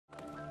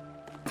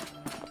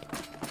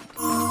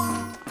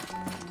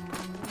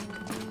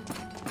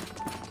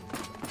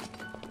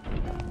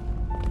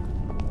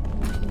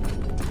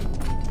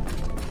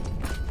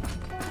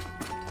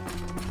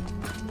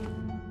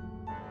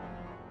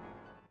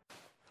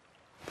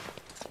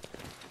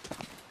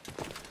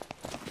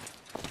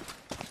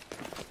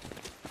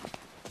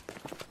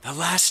The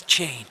last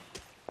chain.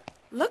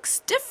 Looks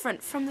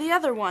different from the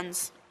other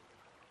ones.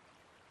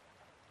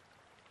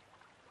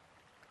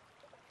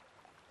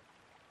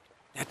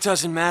 That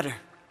doesn't matter.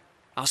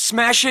 I'll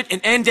smash it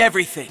and end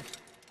everything.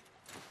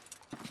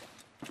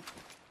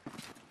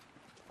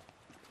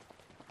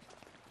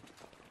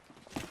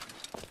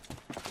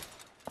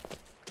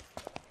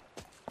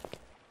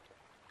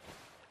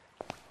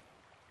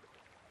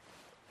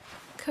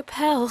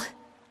 Capell.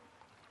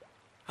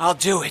 I'll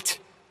do it.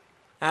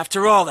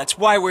 After all, that's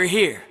why we're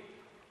here.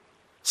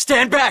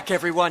 Stand back,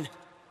 everyone!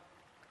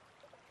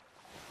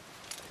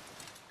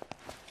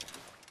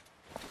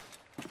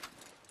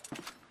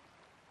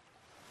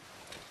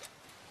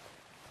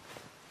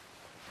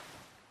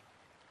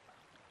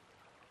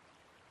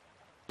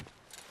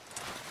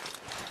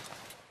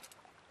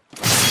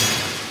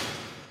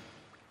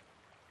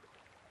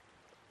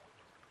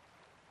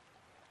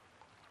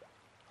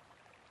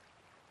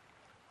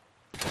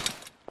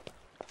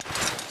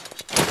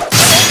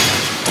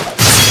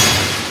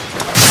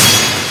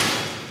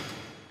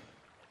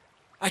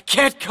 I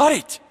can't cut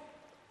it!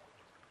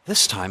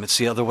 This time it's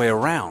the other way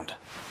around.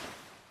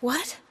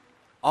 What?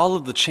 All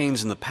of the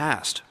chains in the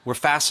past were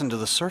fastened to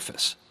the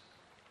surface.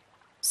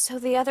 So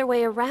the other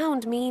way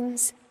around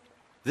means...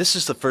 This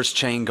is the first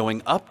chain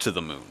going up to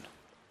the moon.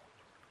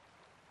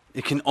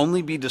 It can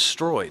only be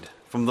destroyed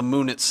from the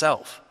moon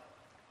itself.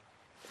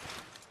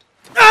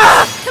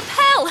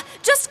 Capell!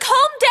 Just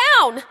calm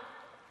down!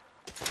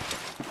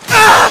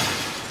 Capell!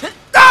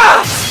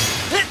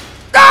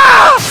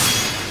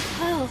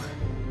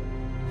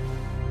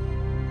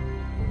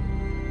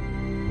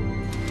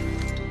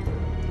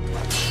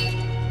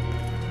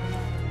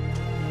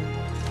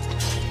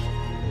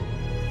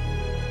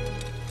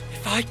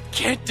 If I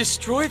can't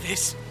destroy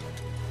this,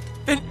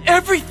 then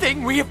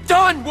everything we have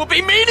done will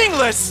be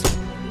meaningless!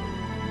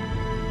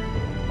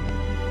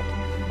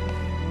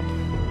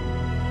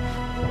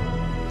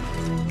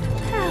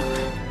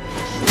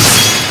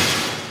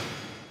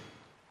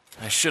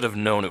 I should have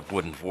known it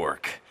wouldn't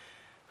work,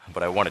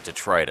 but I wanted to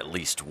try it at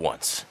least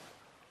once.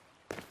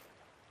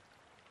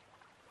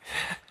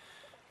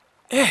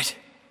 Ed!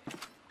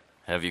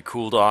 Have you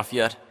cooled off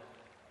yet?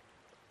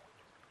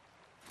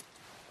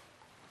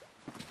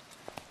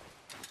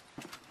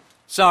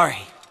 Sorry.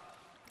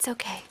 It's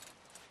okay.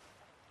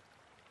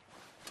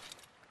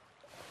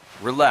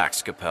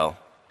 Relax, Capell.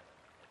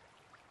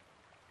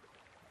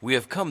 We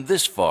have come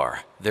this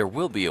far. There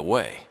will be a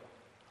way.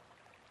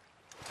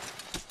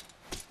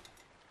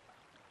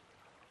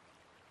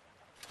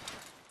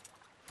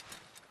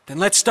 Then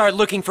let's start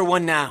looking for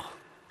one now.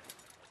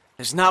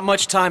 There's not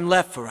much time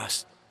left for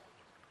us.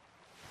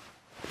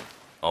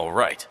 All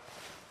right.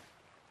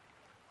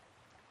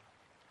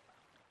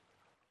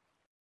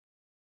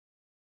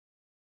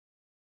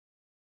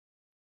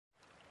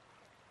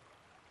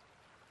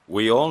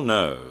 We all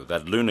know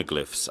that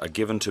lunaglyphs are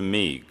given to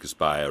Meigs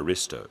by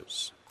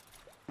aristos.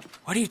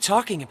 What are you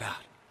talking about?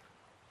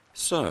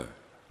 So,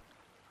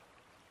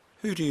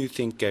 who do you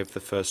think gave the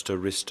first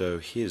aristo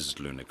his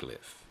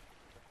lunaglyph?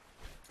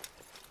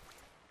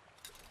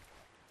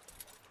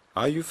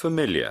 Are you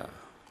familiar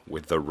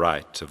with the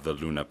rite of the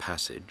lunar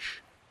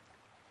passage?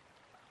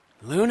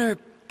 Lunar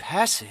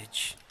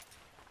passage?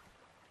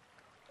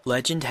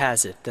 Legend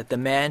has it that the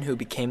man who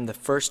became the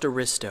first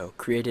aristo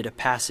created a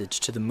passage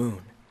to the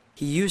moon.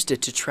 He used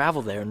it to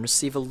travel there and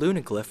receive a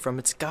lunaglyph from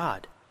its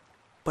god.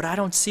 But I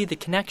don't see the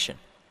connection.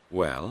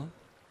 Well,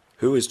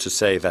 who is to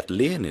say that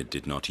Leonid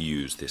did not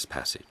use this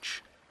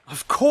passage?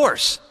 Of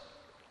course!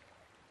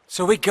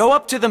 So we go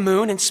up to the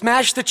moon and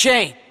smash the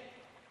chain!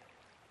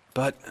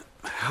 But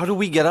how do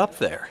we get up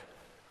there?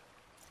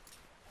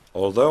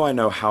 Although I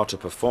know how to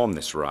perform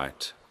this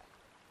rite,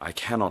 I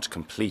cannot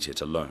complete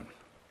it alone.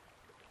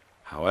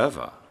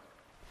 However,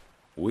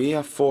 we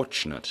are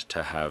fortunate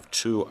to have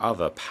two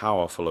other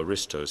powerful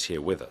aristos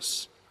here with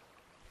us.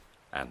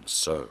 And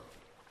so,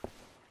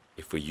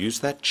 if we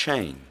use that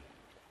chain,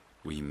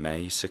 we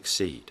may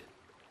succeed.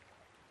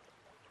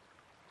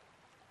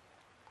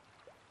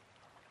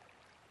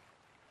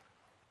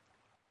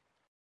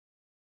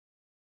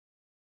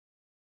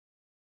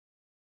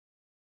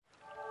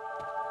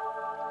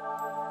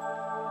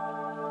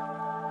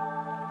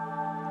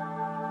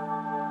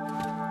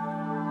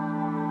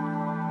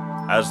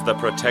 As the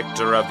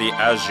protector of the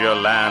Azure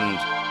Land,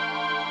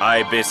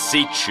 I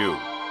beseech you.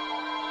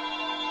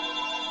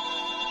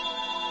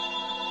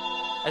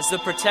 As the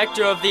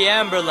protector of the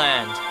Amber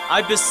Land,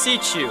 I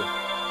beseech you.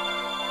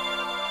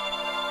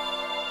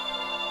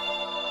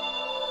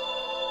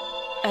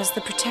 As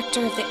the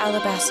protector of the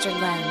Alabaster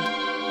Land,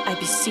 I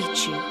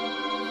beseech you.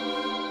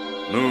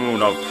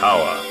 Moon of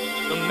power,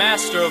 The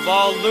master of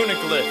all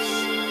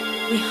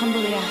lunaglyphs. We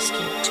humbly ask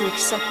you to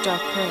accept our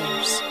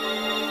prayers.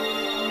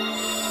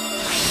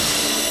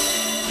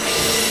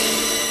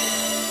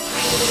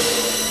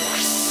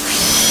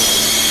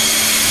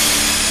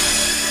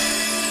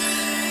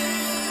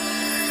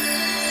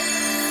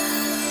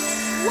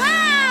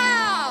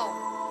 Wow!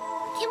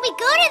 Can we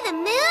go to the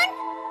moon?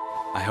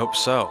 I hope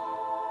so.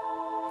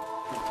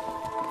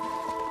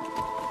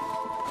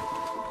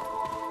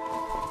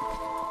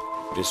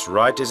 This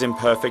rite is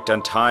imperfect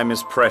and time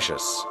is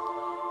precious.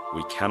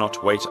 We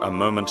cannot wait a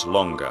moment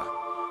longer.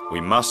 We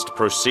must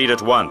proceed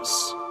at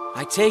once.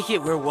 I take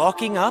it we're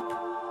walking up?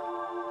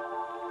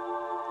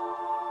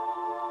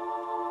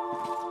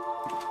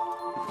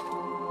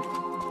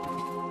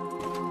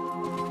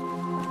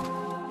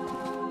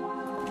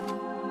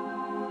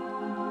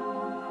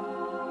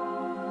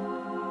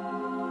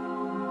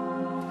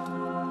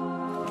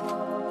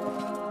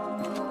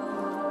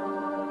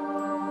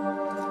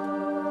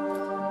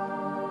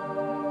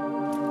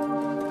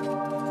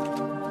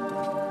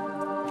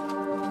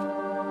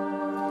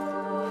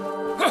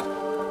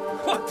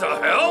 What the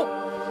hell?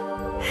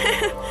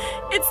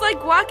 It's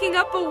like walking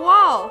up a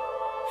wall.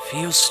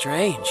 Feels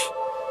strange.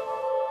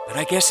 But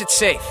I guess it's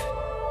safe.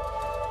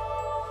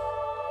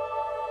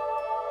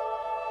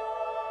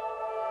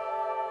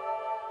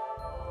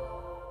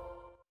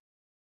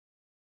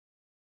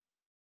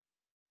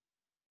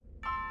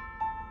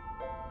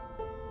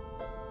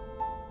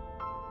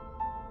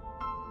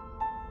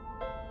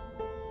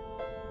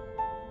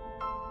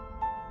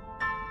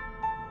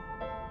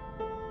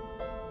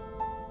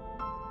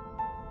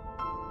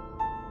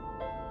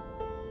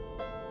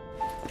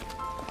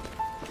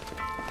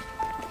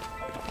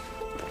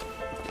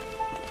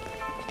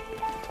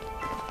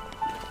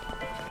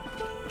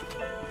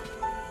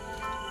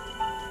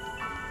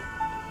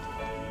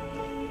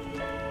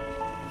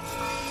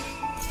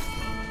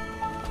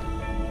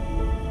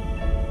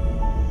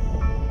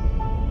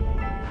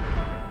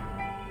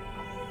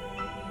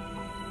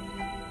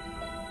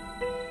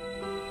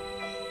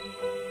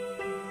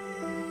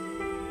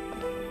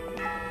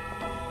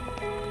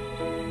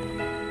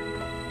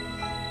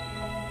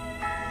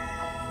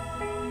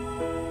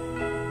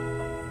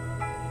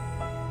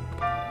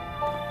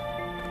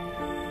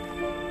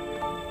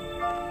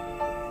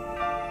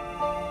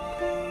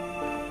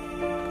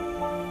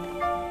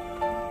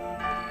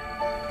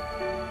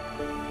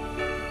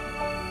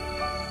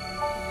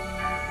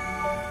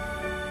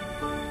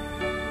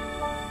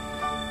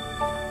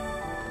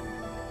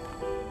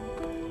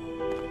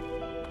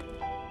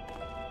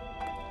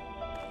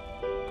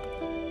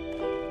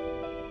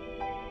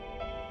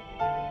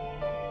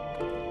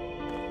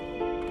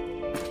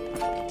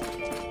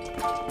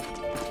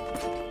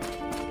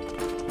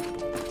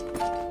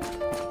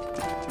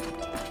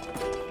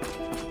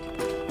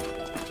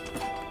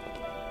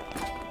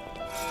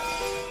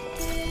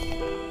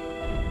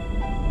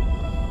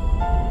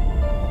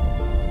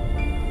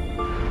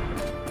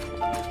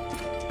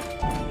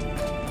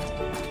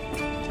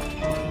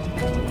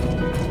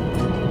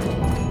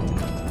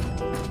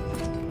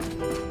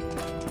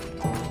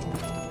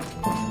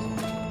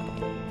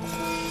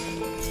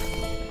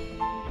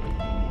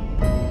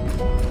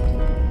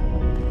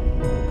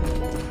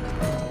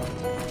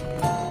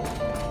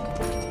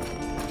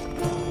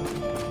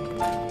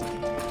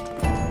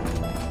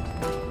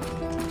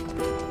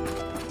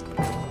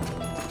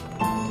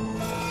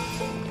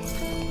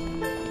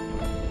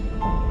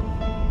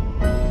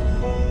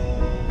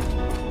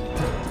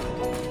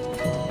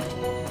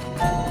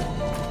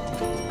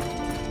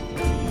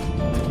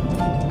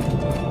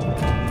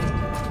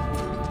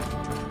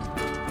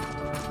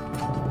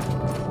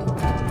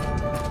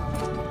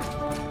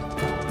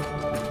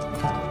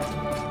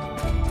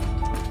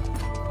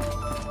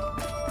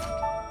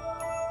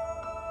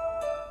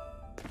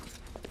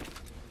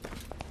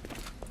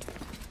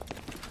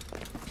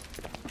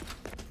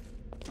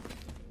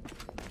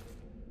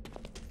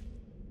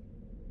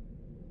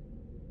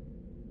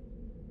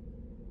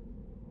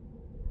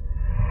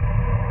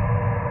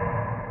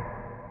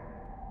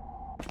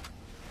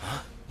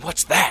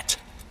 What's that?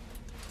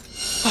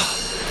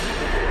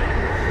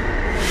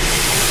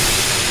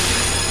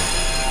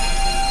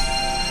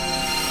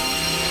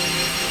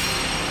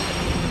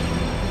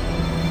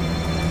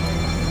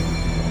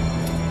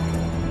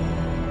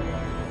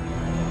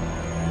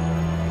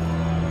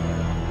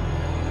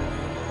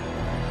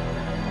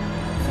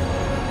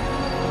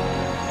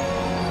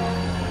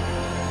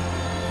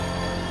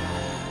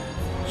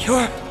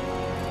 You're...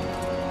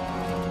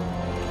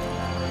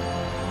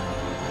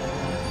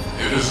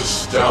 It is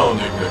astounding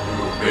that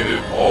you have made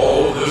it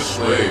all this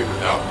way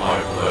without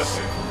my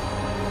blessing.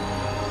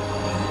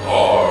 You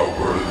are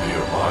worthy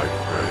of my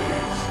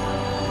praise.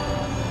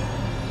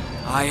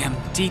 I am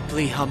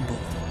deeply humbled,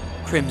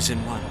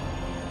 Crimson One.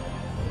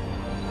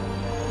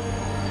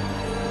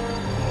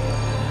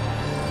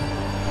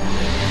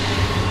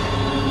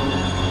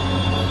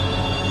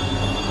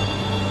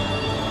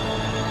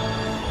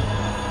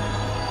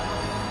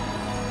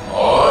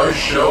 I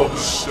shall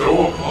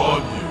bestow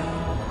upon you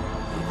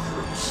the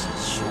Crimson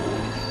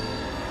Sword,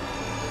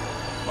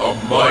 a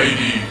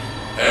mighty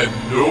and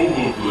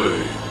noble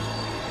blade.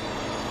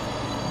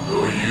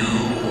 Though you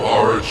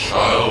are a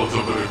child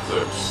of an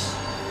eclipse,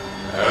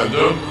 and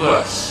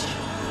unblessed,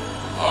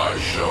 I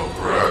shall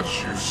grant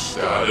you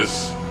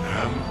status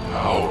and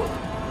power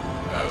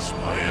as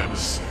my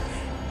emissary.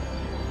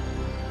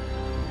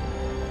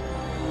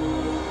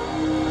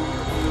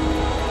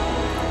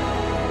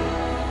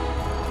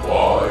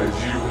 Why do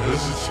you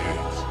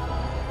hesitate?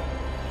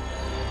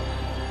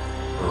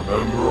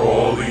 Remember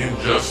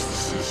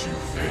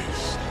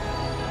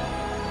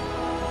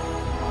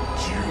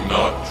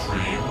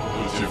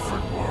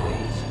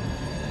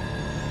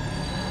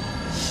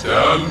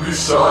Stand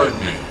beside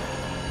me,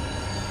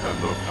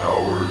 and the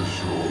power is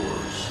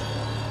yours.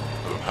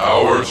 The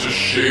power to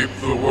shape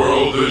the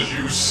world as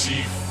you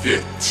see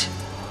fit.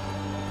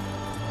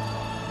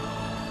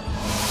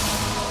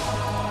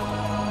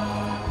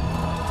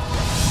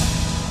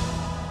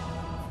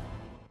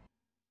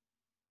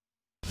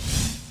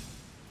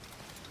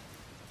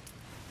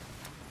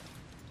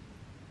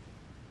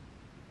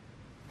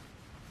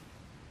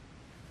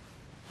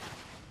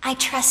 I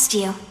trust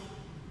you.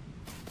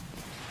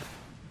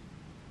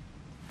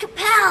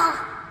 Capell!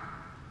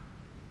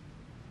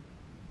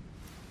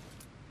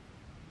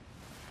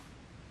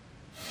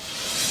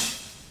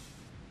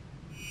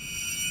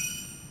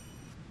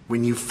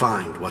 When you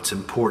find what's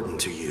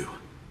important to you,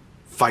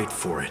 fight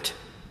for it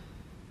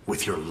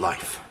with your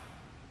life.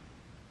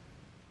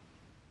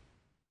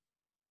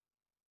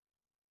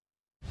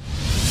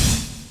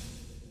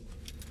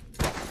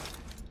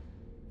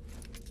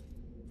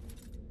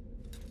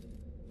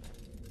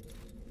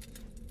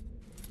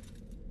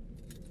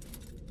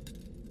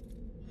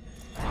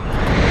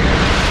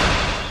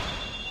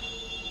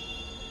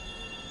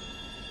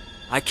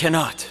 I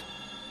cannot.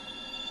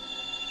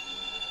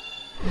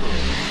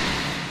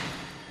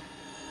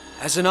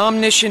 As an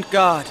omniscient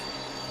god,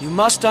 you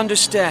must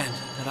understand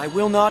that I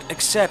will not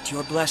accept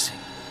your blessing.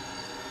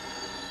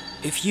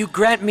 If you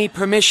grant me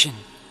permission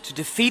to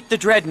defeat the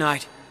Dread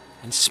Knight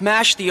and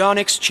smash the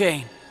Onyx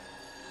chain,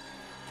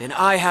 then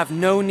I have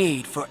no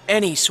need for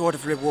any sort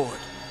of reward.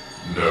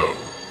 No.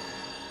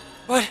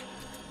 What?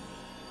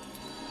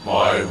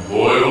 My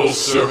loyal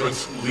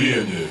servant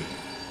Leonid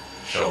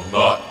shall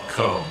not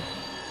come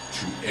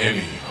to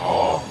any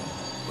harm.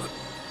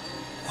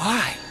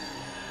 Why?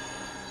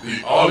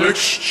 The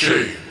Onyx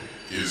chain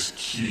is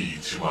key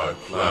to my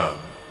plan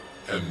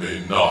and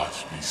may not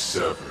be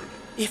severed.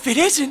 If it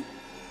isn't,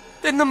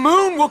 then the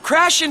moon will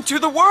crash into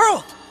the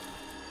world.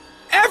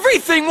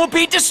 Everything will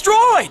be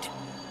destroyed.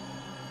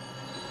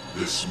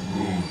 This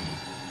moon,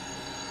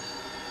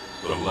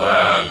 the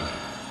land,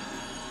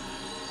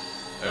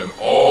 and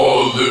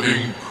all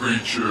living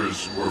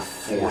creatures were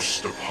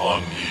forced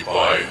upon me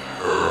by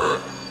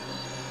her.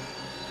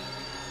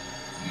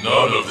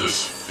 None of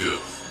this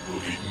filth will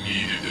be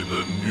needed in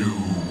the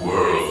new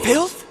world.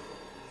 Filth?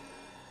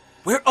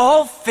 We're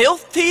all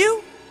filth to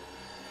you?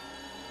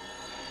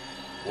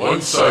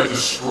 Once I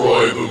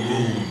destroy the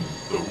moon,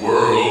 the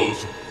world,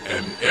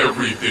 and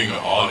everything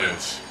on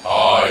it,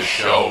 I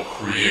shall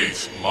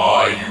create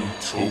my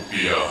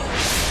utopia.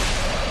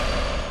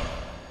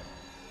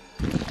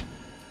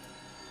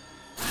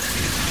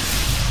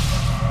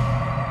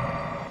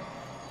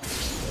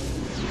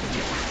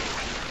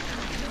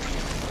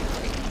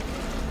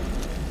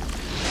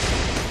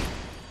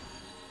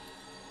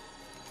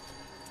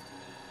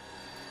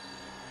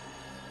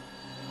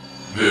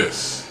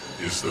 This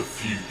is the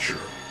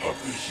future of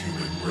the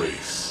human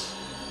race.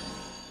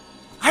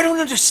 I don't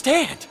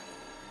understand.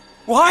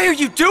 Why are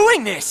you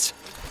doing this?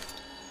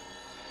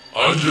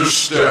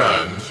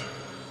 Understand?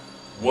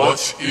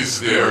 What is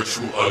there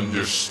to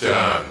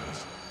understand?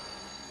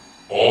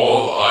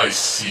 All I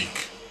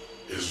seek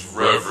is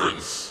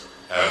reverence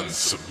and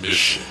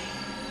submission.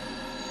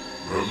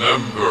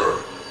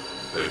 Remember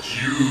that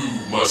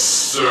you must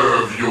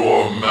serve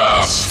your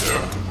master.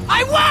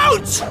 I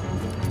won't!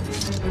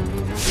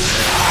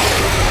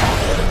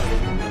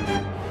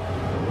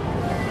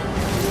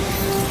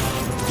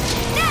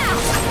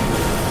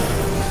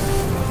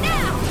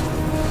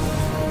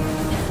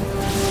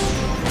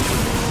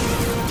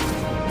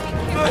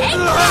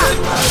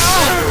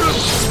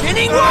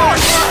 Spinning wall!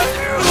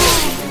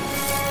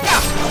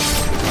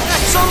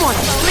 Someone,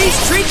 please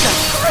treat them!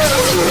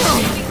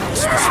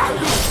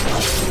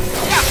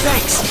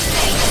 Thanks!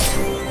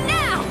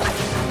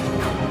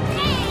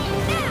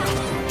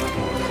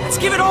 Let's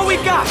give it all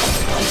we've got!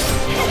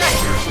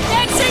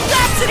 Dancing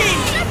Rhapsody!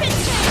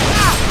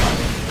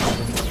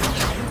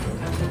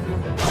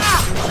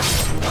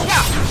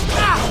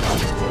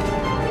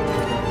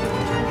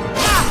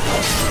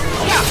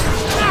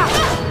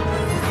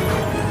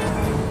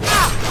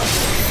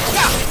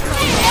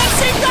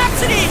 Dancing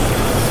Rhapsody!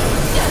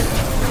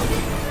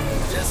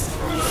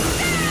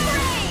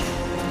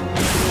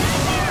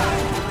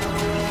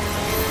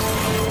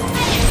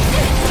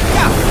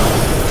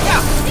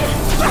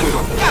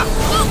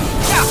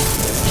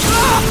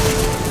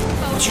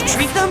 Would you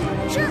treat them?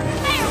 Sure,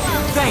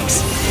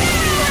 Thanks.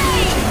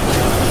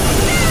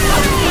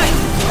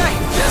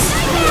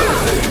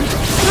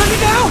 Let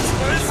it out!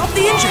 Help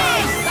the injured!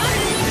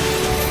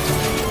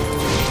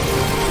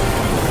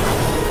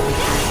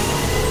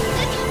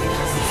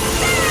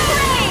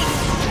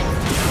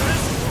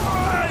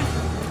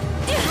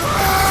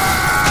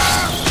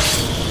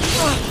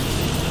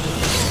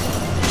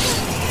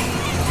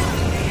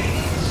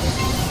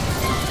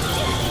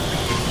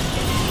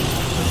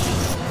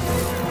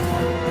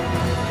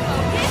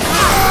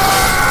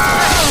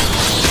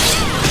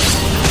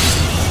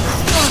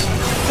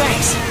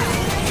 Thanks.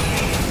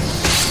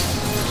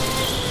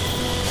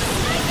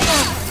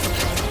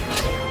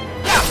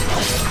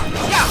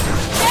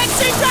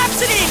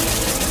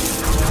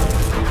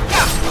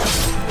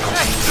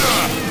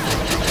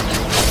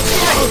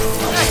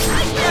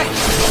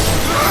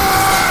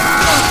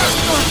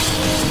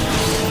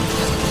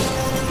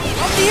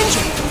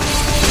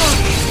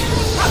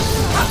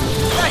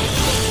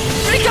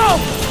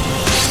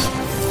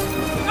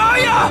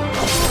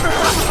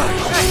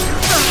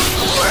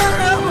 Where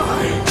am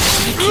I?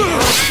 I can't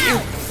help you.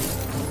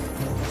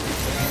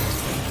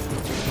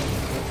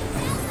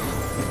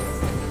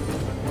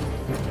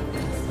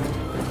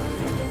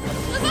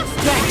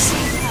 Thanks.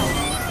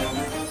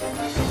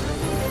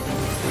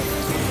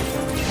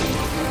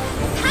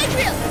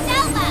 Hydro,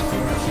 Selma!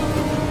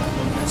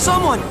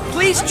 Someone,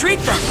 please treat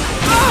them.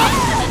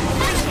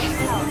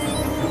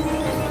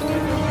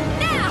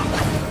 Now!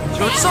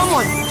 Should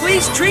someone,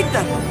 please treat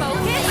them.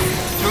 Focus!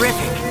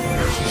 Terrific.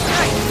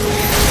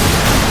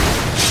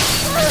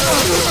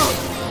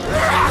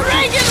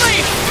 Reagan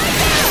Leaf!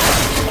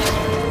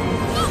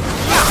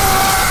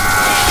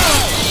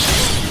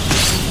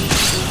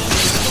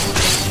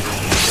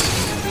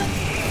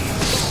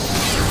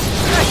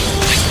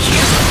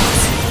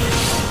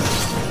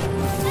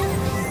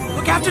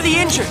 Look after the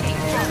injured.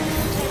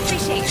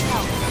 Appreciate your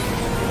help.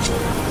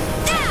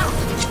 Now!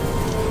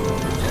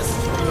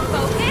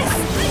 Focus!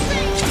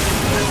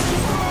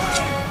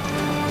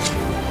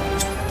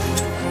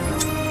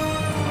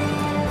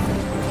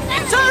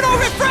 Eternal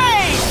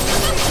refrain!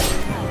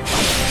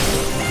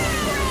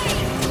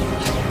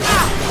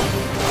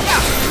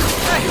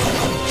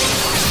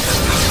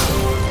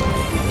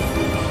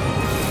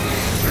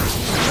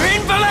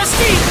 Green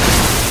Velocity!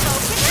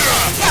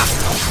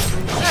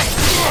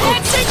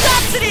 Exit!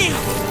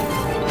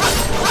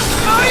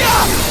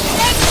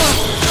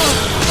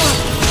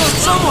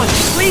 Someone,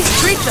 please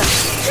treat them!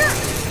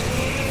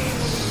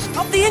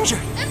 Help the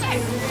injured!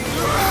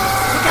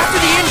 Look after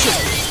the injured!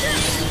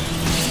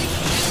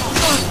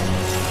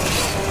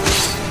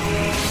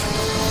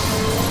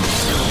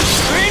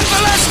 Green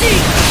Velocity!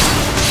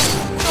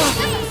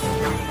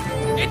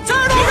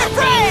 Eternal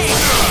refrain!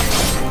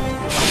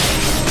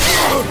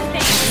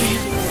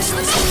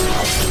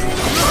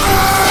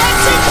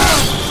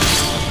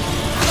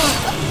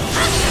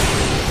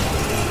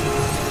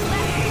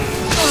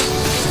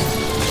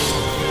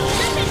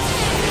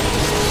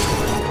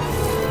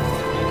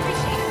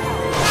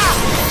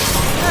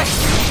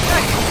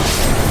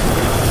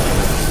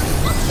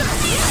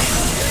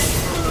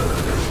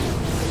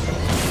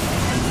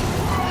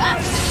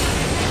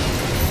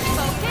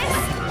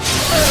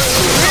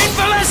 Green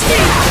Velocity!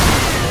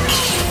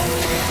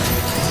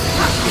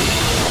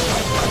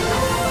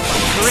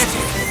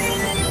 Terrific!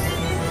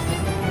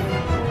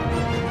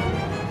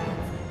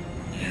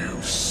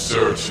 You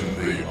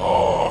certainly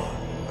are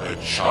a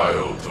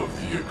child of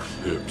the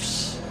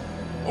Eclipse.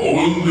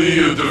 Only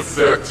a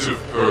defective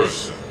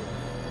person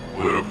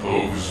would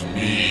oppose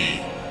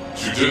me.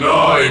 To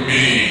deny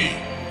me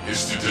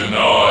is to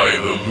deny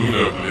the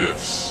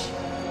Lunaglyphs,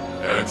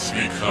 and to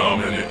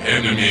become an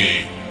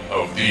enemy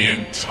of the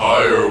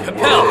entire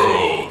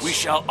world. We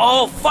shall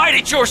all fight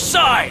at your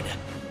side!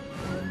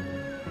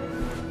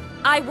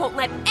 I won't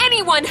let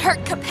anyone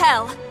hurt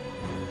Capell!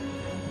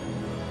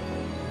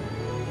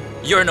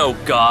 You're no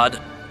god.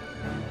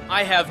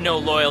 I have no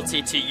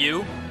loyalty to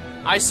you.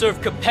 I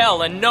serve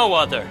Capell and no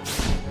other.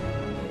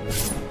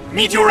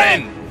 Meet your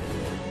end!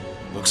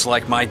 Looks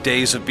like my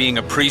days of being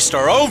a priest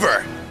are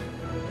over.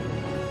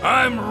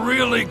 I'm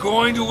really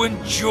going to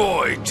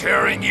enjoy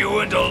tearing you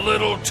into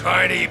little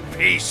tiny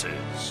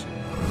pieces.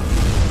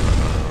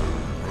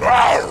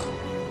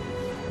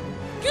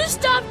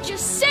 Gustav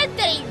just said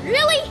that he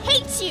really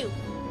hates you.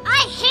 I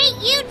hate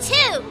you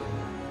too.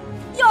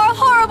 You're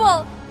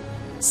horrible!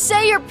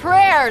 Say your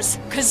prayers,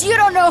 cause you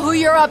don't know who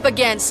you're up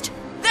against.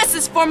 This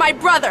is for my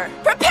brother!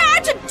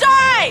 Prepare to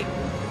die!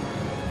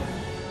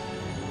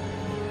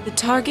 The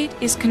target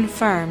is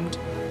confirmed.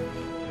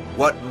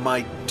 What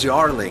my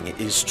darling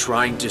is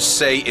trying to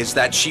say is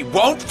that she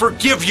won't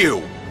forgive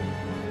you!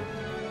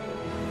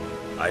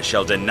 I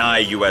shall deny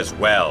you as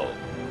well.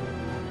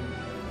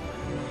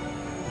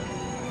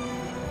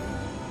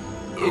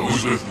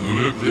 Those with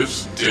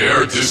Lunaglyphs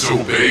dare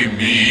disobey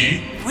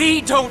me?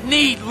 We don't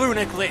need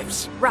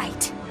Lunaglyphs!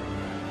 Right.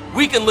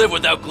 We can live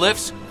without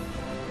glyphs.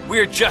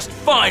 We're just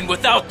fine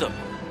without them.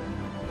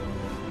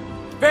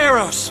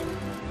 Barrows!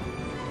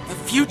 The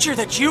future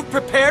that you've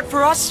prepared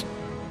for us?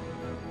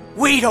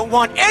 We don't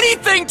want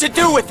anything to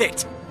do with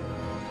it!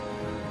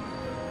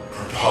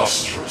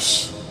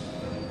 Preposterous.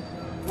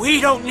 We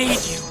don't need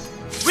you.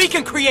 We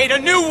can create a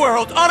new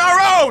world on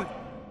our own!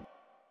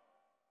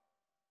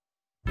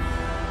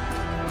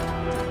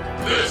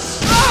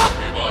 This will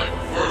be my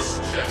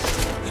first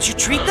test. Did you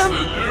treat them? The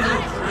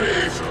new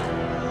creator.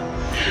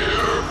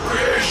 Here,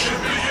 creation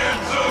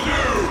begins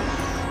anew.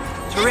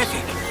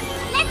 Terrific.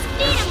 Let's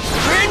beat him!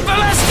 Green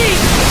Velocity!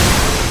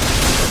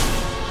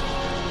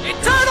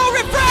 Eternal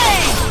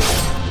refrain!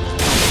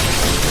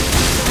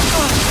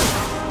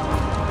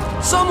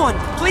 Someone,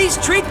 please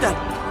treat them!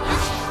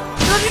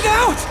 Cut it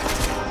out!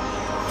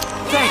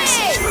 Thanks.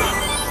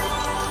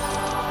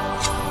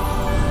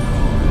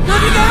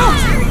 Cut it out!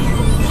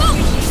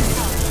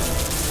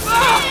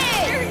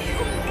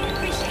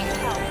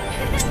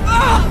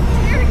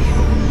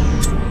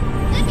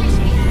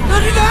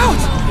 Cut it out!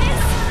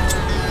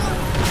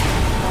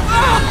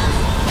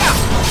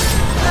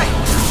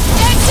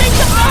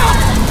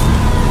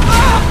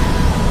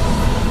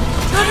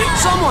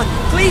 Someone,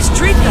 please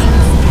treat them!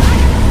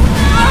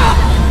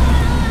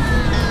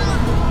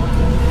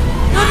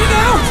 Let me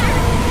out!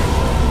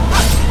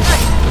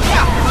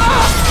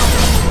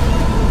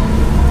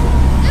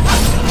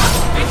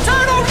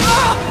 Eternal!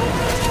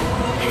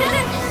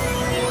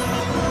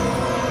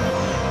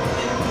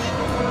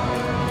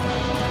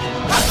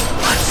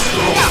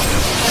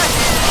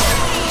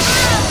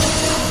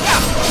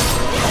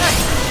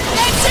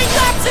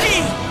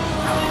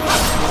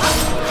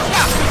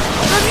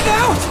 Let me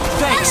out!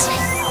 Thanks!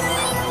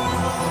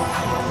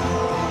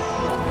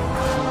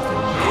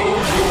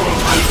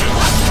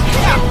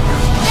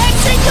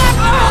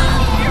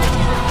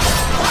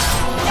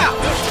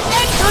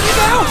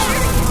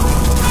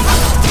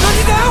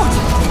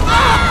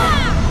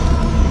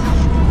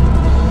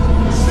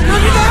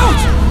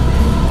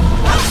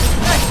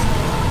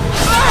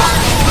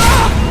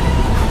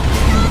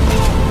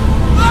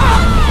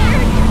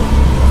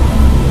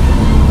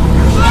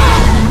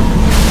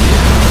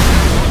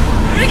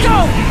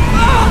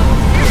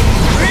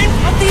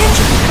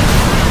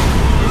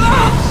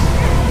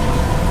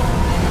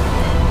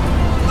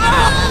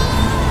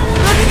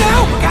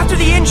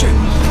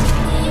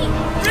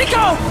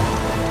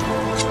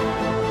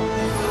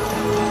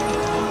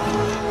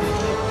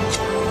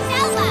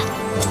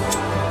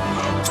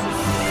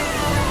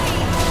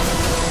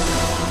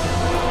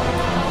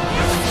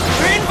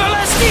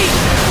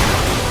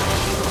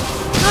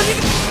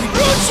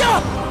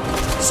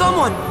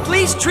 Someone,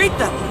 please treat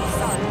them!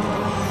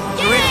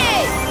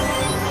 Yay!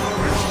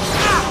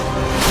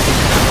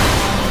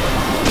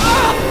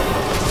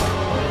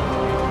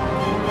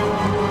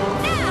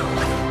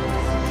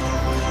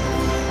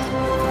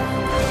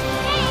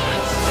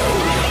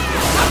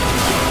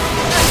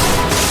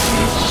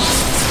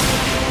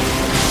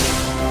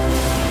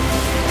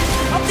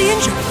 Help the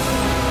injured!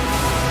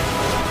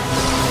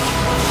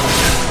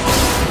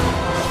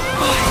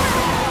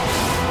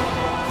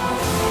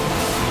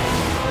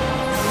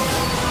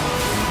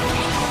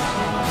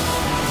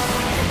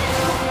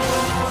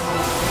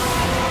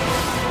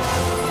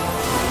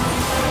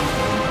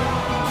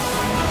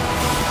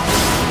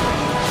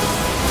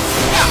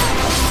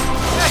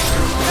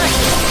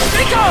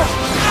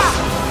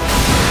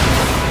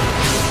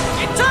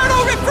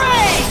 Eternal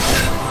refrain!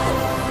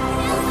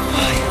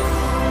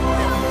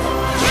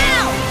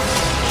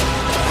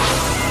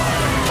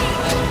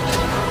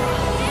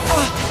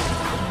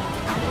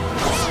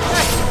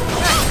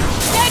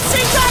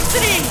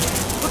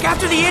 Look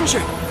after the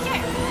injured!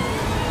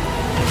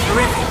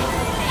 Terrific!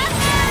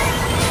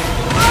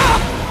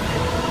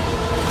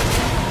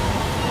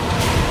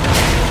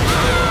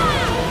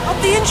 Help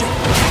the injured!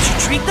 Did you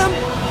treat them?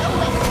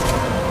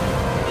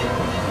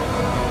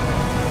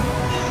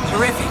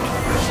 Terrific!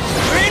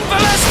 Green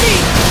Velocity!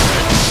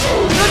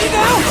 Let it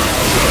out!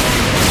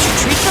 Did you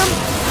treat them?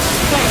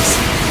 Thanks!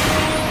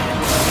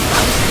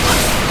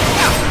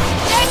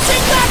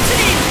 Dancing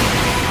Rhapsody!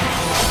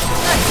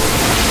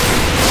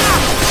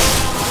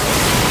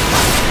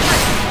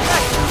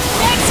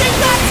 Dancing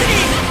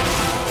Rhapsody!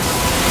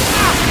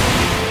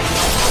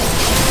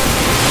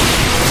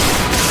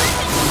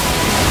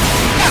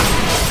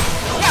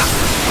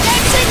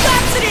 Dancing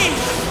Rhapsody!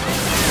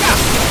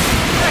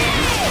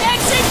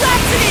 Dancing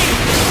Rhapsody!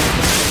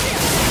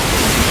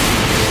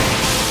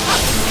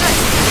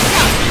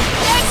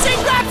 Dancing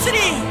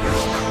Rhapsody!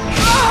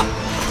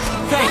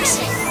 Thanks!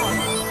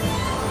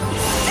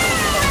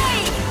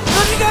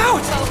 Let it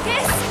out!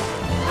 Focus!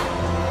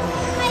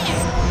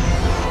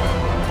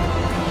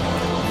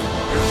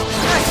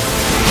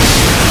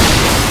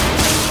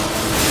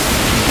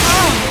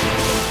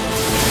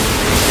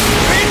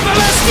 Green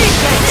Velocity!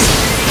 Thanks!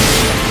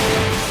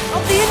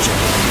 Help the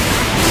injured!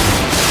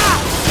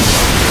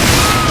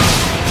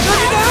 Let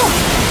it out!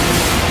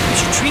 Did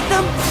you treat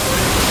them?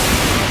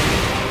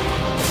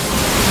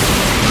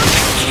 I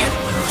can't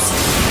lose.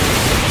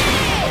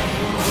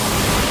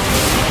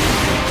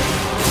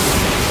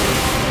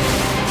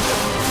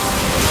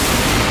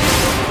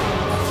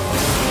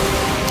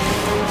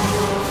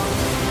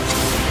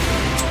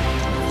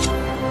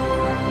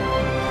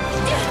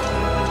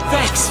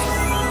 Thanks!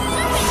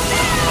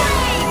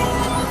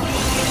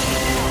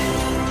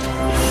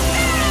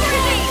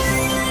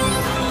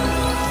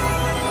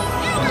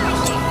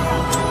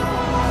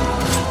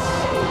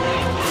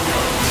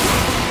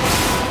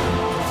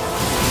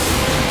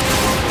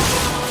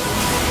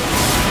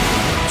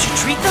 Did you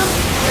treat them?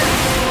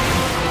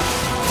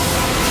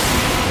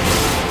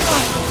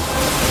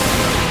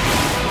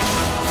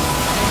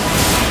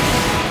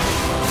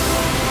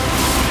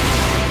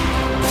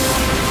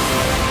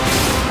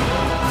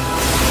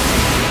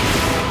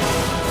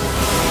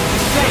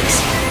 Thanks!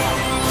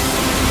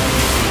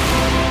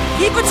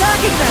 Keep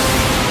attacking them!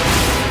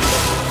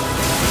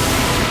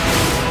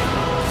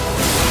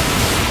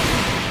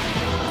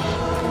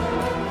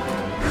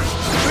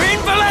 Green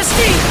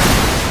Velocity!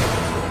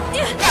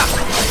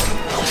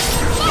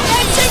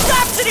 Dancing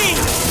Rhapsody!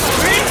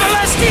 Green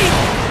Velocity!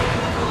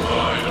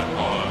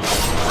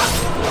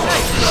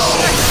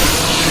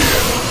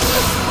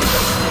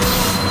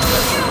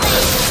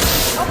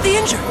 Help the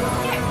injured!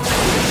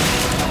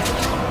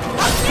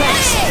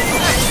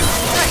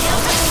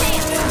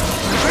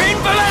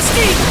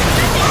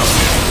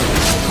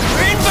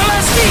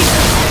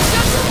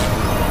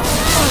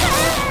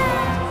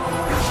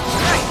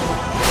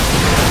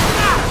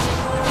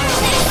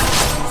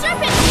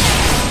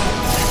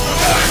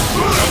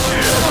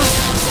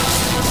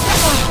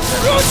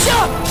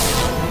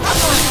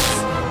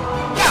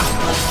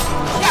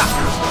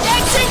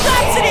 Dancing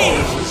Complexity!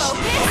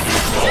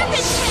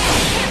 Serpent Tail!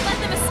 Can't let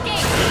them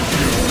escape!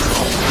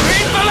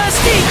 Green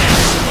Ballistic!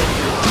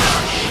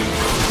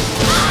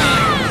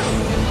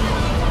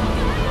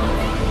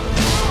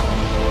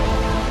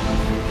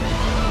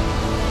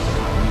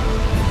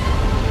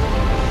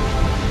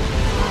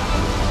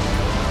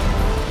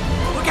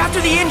 Look after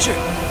the injured!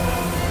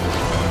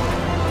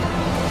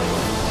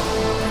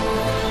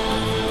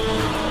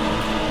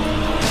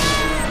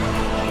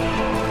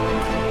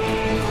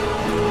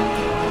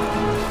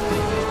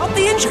 Help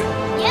the injured!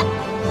 Yep.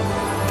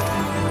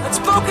 Let's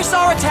focus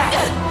our attack!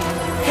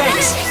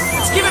 Thanks!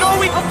 Let's give it all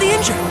we help the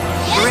injured!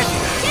 Terrific!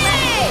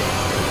 Yay!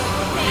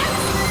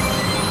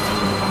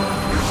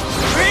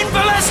 Green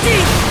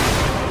Ballistic!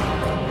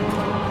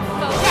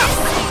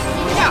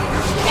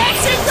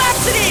 Dancing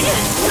Complexity!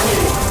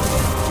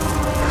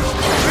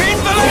 Green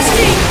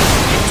Ballistic!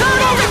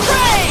 Eternal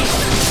Refrain!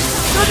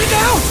 Shut it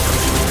down!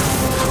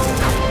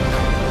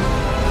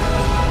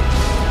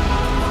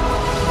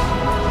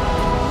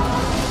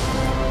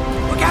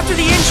 Look after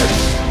the injured!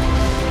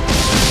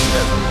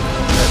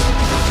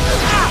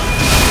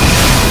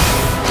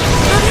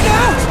 Shut it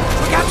down!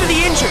 Look after the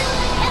injured!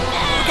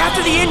 Look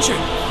after the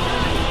injured!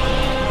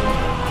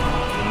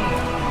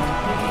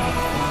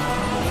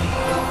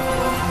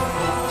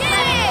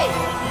 Yay!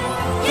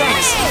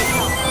 Thanks!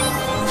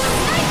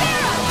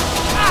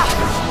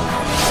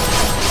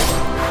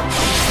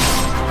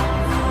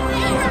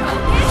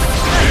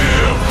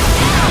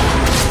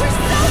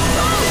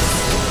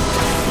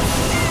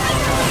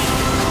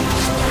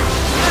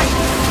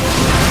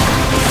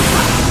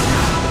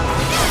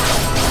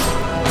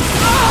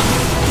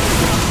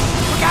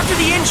 Look after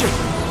the injured!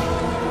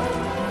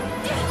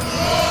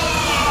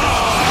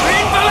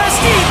 Green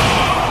Ballistic!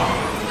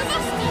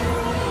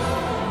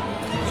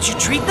 Did you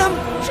treat them?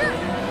 Sure.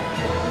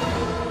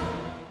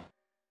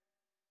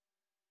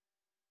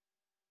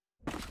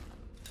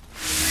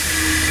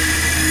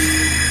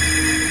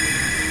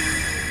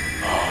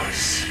 I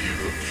see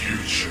the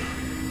future.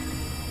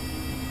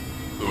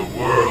 The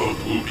world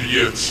will be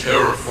a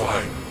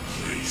terrifying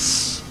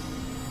place.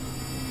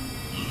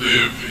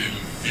 Live in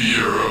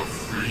fear of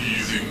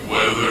freezing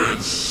weather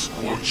and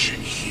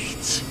scorching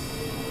heat.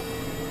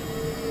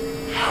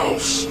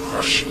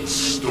 House-crushing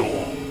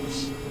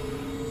storms.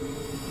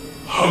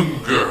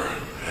 Hunger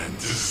and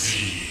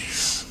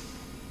disease.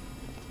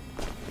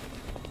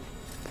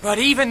 But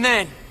even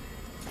then,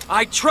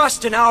 I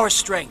trust in our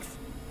strength.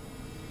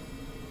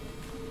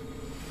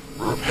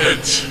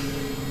 Repent.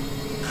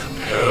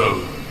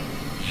 Capell,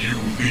 you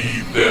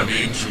lead them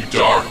into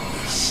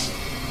darkness.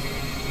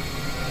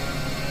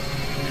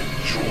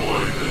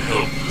 Enjoy the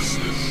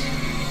helplessness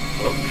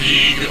of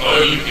being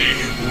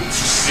unable to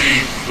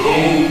save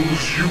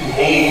those you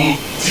hold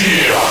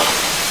dear.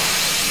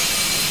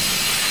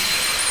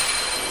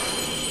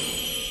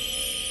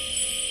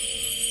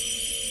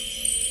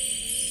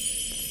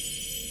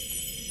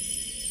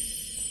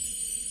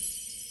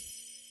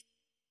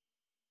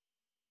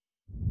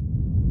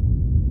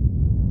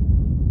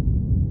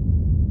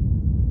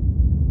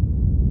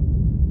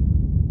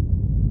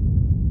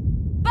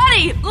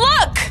 Buddy,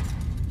 look!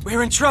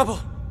 We're in trouble.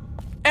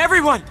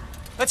 Everyone,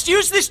 let's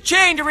use this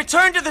chain to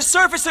return to the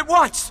surface at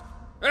once.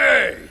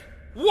 Hey,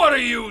 what are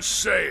you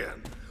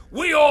saying?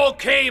 We all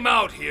came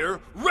out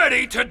here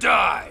ready to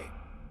die.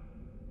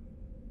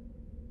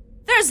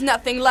 There's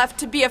nothing left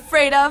to be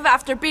afraid of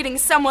after beating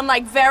someone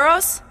like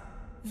Veros.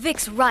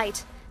 Vic's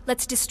right.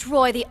 Let's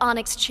destroy the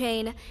Onyx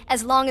chain.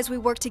 As long as we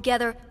work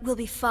together, we'll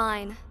be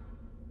fine.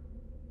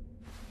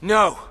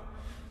 No.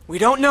 We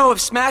don't know if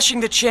smashing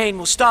the chain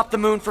will stop the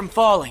moon from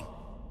falling.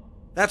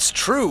 That's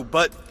true,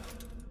 but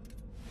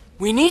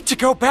We need to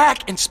go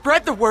back and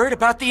spread the word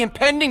about the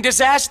impending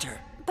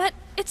disaster. But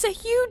it's a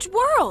huge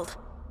world.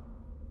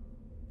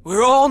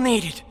 We're all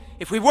needed.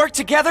 If we work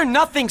together,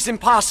 nothing's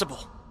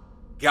impossible.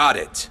 got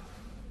it.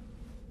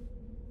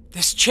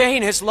 This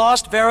chain has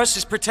lost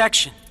Veros'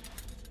 protection.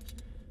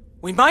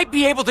 We might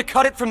be able to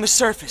cut it from the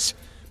surface,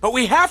 but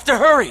we have to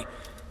hurry.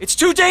 It's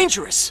too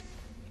dangerous.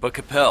 But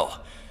Capell,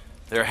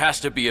 there has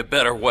to be a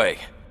better way.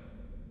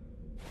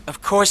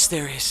 Of course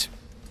there is.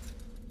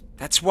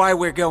 That's why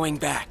we're going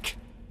back.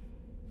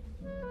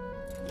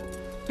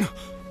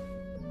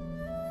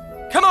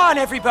 Come on,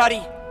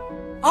 everybody!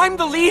 I'm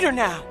the leader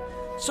now,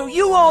 so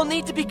you all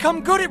need to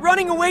become good at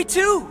running away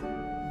too!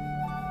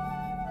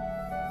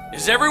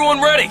 Is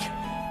everyone ready?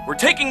 We're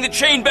taking the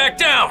chain back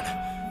down!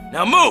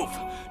 Now move!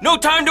 No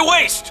time to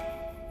waste!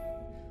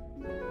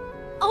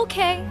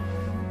 Okay.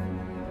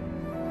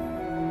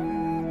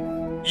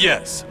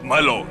 Yes, my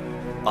lord.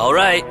 All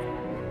right.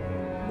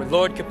 Where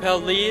Lord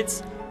Capell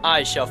leads,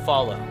 I shall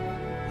follow.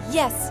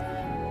 Yes.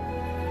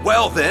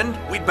 Well then,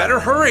 we'd better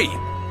hurry.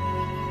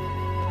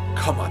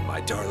 Come on, my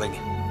darling.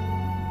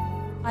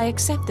 I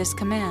accept this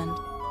command.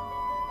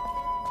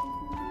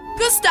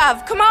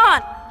 Gustav, come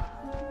on!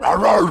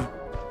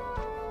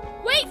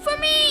 Wait for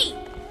me!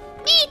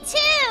 Me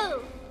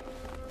too!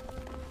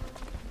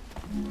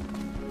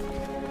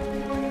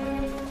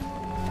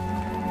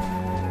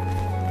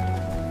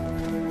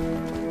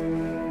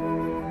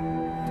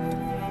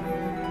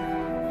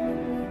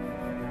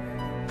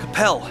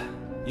 Capell,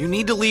 you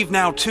need to leave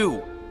now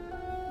too.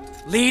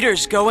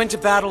 Leaders go into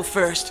battle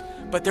first,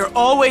 but they're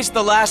always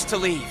the last to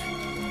leave.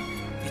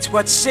 It's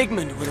what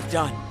Sigmund would have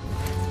done.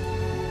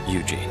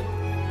 Eugene.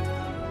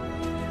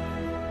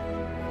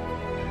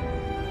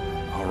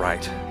 All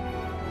right.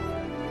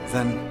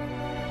 Then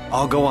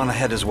I'll go on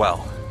ahead as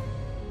well.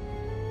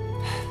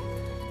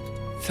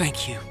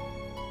 Thank you,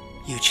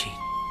 Eugene.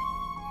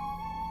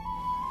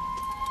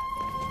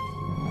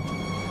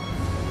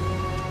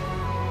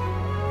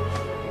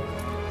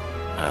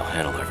 I'll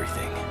handle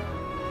everything.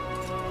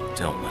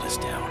 Don't let us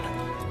down.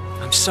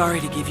 I'm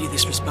sorry to give you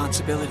this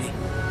responsibility.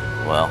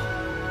 Well,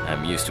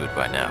 I'm used to it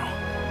by now.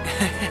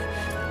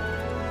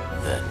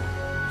 Then,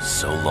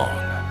 so long,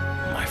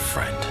 my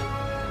friend.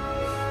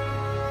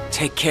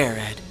 Take care,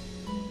 Ed.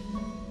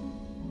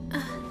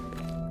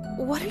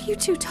 What are you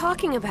two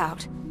talking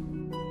about?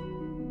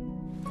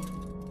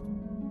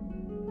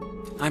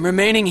 I'm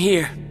remaining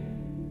here.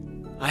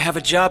 I have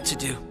a job to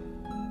do.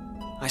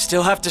 I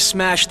still have to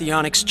smash the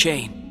Onyx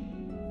chain.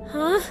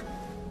 Huh?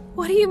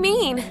 What do you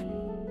mean?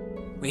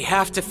 We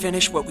have to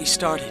finish what we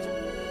started.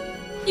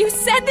 You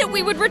said that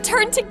we would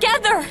return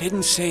together! I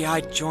didn't say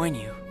I'd join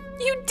you.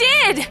 You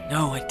did!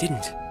 No, I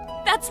didn't.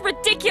 That's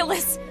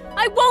ridiculous!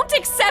 I won't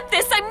accept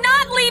this! I'm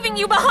not leaving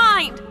you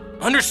behind!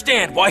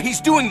 Understand why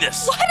he's doing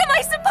this! What am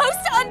I supposed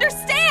to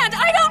understand?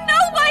 I don't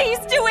know why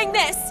he's doing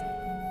this!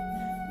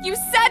 You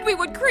said we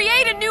would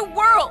create a new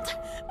world!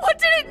 What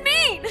did it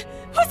mean?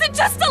 Was it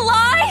just a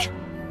lie?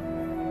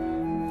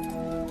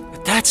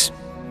 But that's...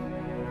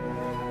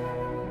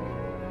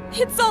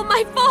 It's all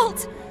my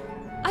fault!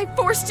 I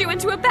forced you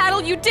into a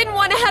battle you didn't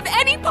want to have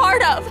any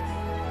part of!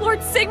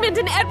 Lord Sigmund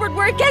and Edward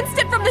were against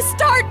it from the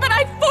start, but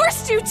I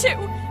forced you to!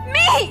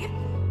 Me!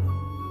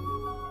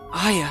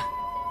 Aya.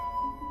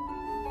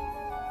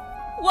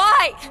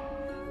 Why?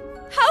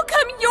 How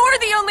come you're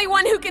the only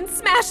one who can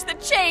smash the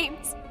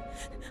chains?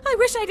 I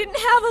wish I didn't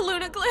have a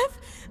lunaglyph.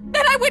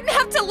 Then I wouldn't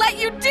have to let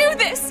you do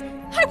this!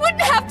 I wouldn't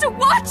have to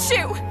watch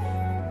you!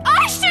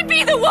 I should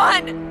be the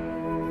one!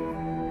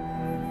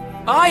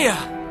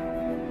 Aya!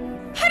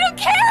 I don't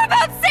care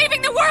about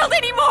saving the world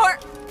anymore!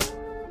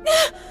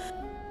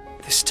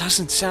 This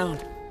doesn't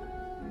sound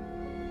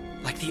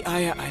like the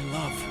Aya I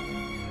love.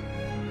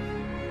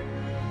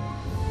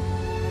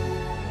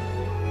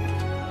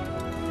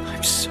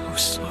 I'm so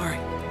sorry.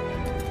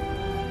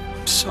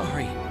 I'm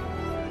sorry.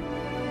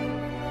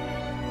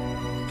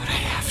 But I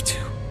have to.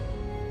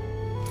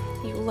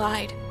 You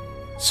lied.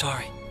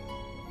 Sorry.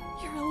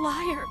 You're a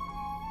liar.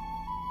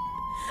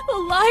 A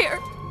liar.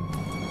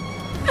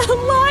 A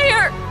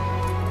liar!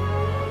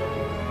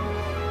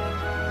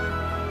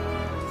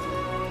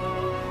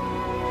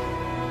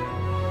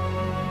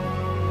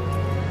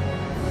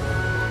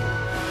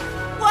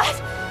 What?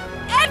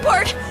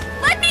 Edward!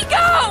 Let me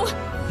go!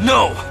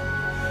 No!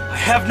 I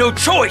have no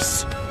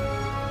choice!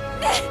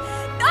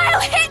 I'll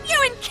hit you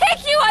and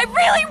kick you! I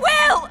really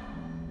will!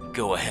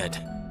 Go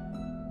ahead.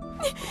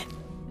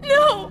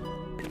 No!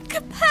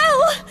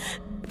 Capell!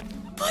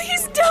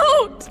 Please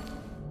don't!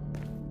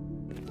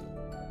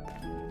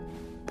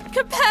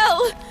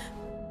 Capell!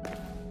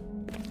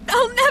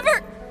 I'll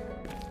never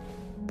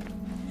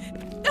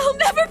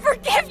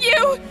forgive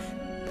you!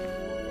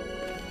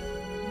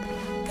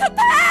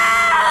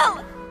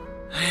 Capell!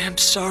 I am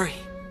sorry.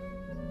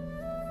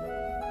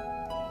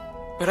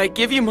 But I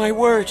give you my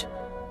word.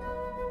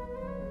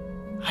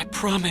 I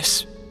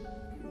promise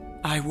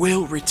I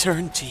will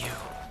return to you.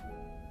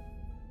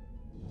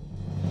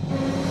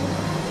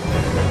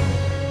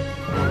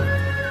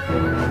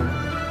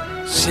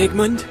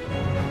 Sigmund,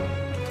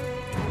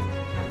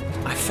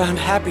 I found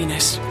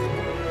happiness.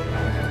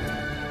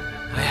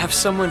 I have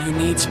someone who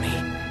needs me,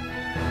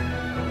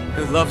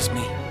 who loves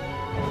me,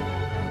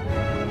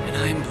 and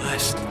I am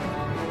blessed.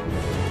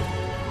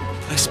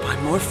 Blessed by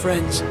more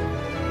friends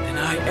than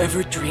I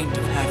ever dreamed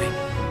of having.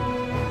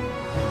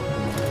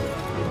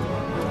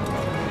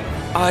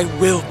 I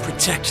will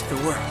protect the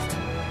world.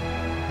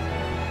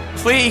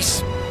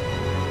 Please,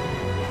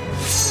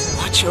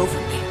 watch over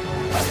me.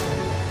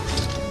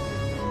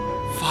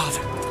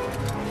 Father.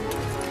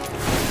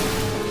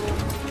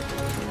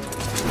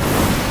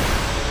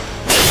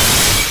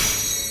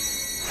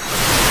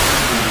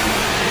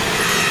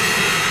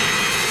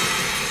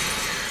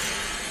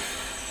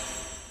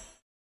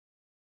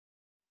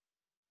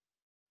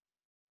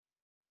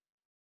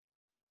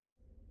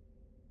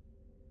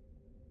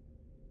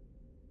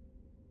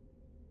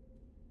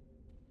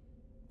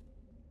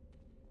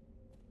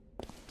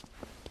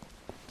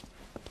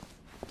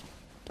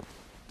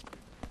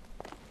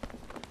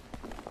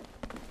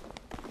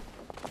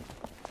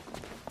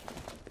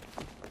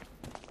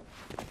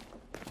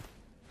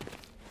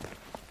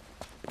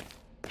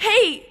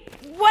 Hey,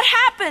 what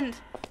happened?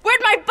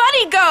 Where'd my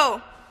buddy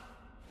go?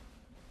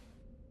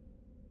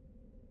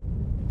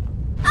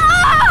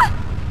 Ah!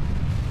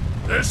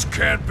 This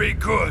can't be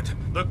good.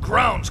 The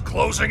ground's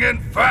closing in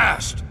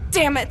fast.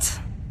 Damn it.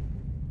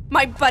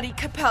 My buddy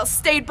Capell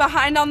stayed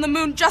behind on the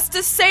moon just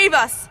to save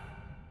us.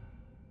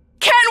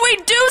 Can we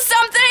do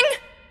something?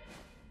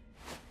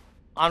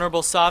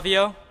 Honorable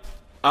Savio,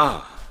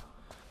 Ah,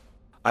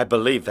 I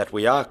believe that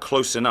we are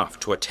close enough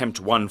to attempt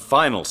one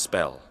final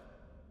spell.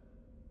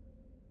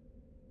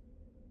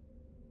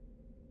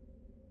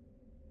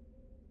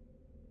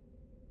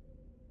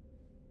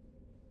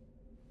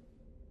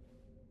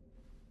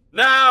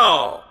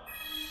 Now!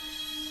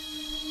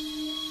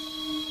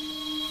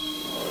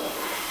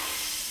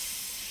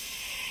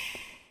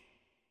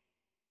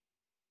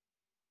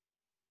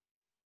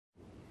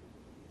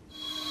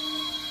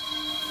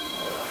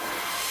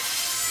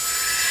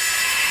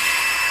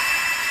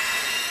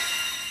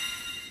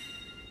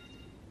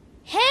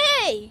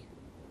 Hey!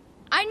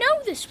 I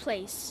know this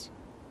place.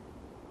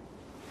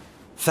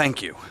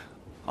 Thank you,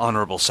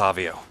 Honorable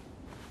Savio.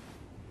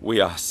 We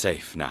are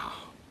safe now.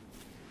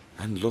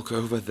 And look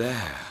over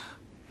there.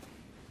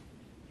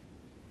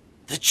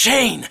 The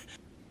chain!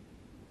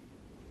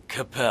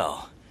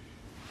 Capell.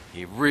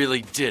 He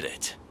really did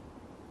it.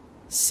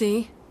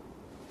 See?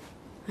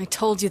 I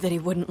told you that he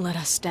wouldn't let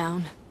us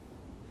down.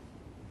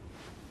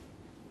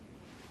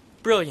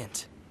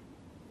 Brilliant.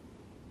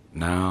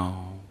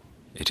 Now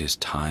it is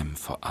time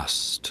for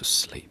us to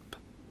sleep.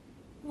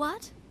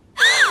 What?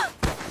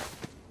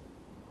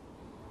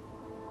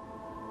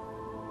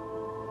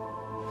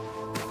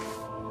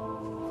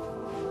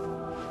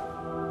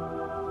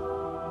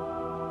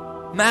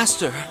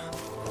 Master!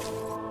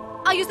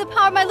 I'll use the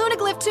power of my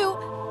lunaglyph to...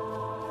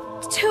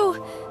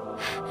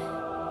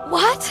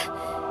 What?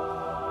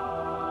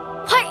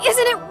 Why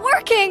isn't it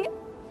working?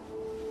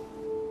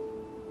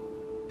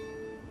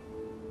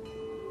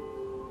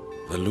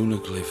 The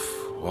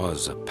lunaglyph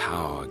was a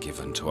power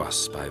given to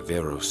us by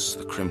Veros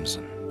the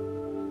Crimson.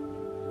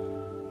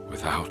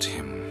 Without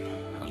him,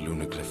 a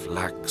lunaglyph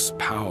lacks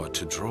power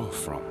to draw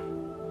from.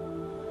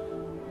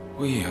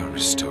 We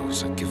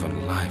Aristos are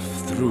given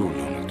life through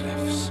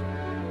lunaglyphs.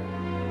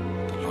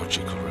 The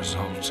logical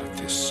result of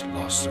this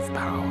loss of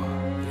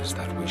power is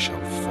that we shall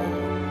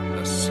fall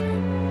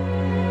asleep.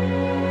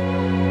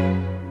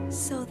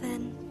 So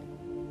then,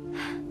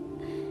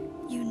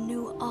 you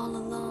knew all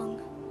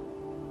along.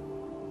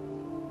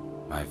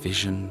 My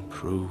vision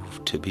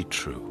proved to be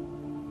true.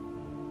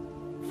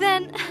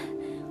 Then,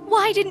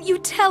 why didn't you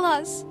tell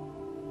us?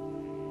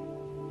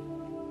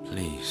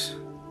 Please,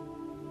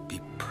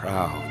 be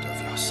proud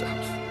of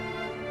yourself.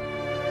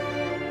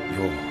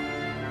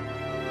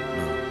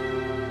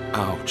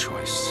 Our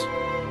choice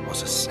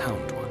was a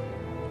sound one.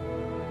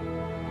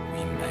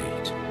 We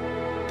made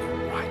the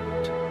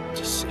right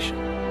decision.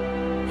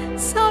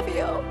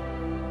 Savio!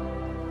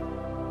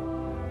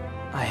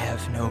 I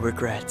have no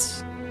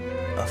regrets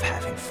of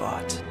having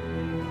fought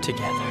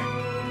together.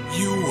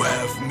 You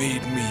have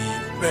made me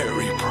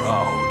very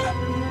proud.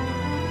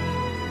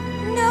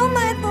 No,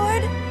 my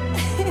lord.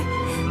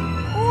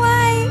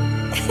 Why?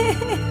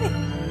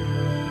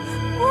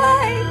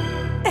 Why?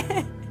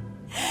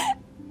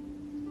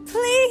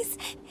 Please,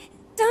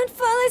 don't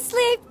fall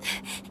asleep.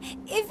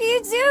 If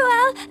you do,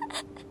 I'll...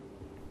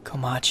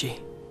 Komachi,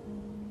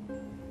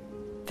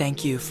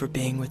 thank you for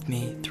being with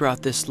me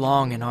throughout this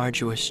long and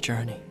arduous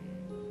journey.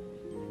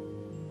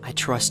 I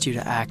trust you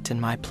to act in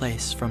my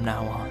place from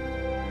now on.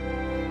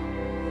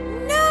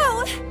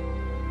 No!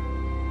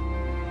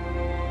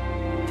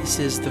 This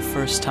is the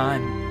first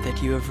time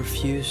that you have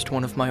refused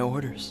one of my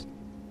orders.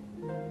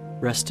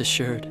 Rest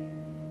assured,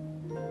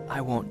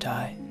 I won't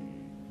die.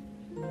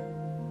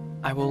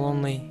 I will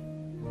only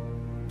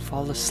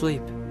fall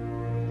asleep.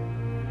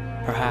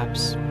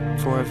 Perhaps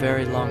for a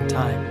very long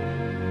time.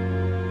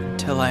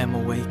 Until I am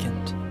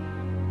awakened.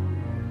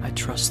 I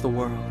trust the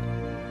world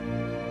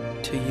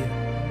to you.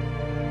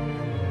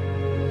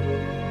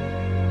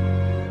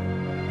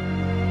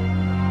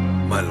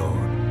 My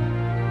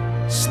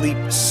lord,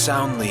 sleep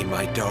soundly,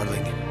 my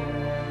darling.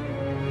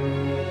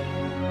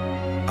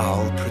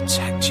 I'll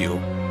protect you.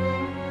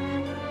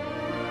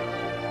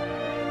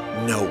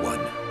 No one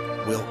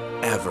will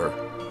ever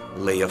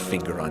lay a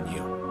finger on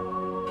you.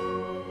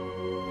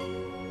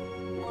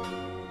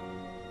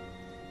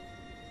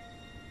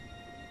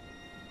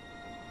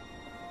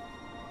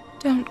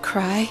 Don't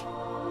cry.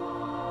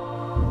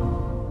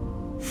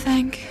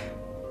 Thank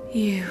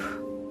you.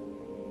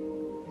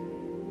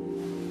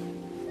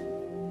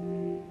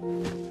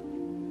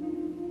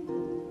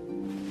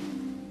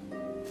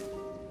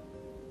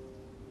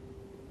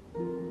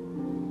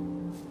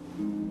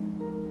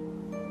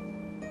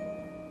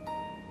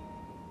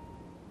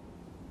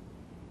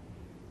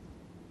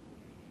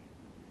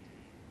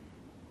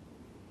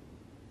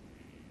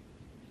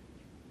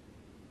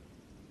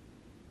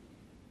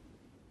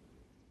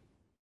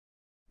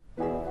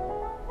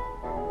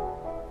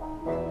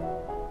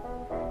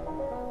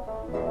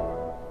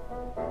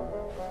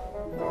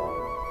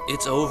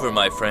 It's over,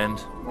 my friend.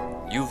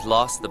 You've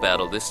lost the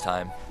battle this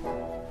time.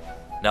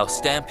 Now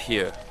stamp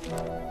here.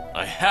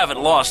 I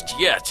haven't lost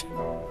yet.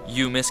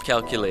 You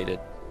miscalculated.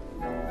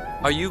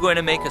 Are you going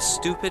to make a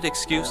stupid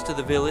excuse to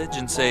the village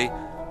and say,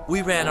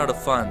 we ran out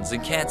of funds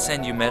and can't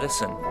send you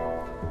medicine?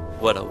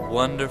 What a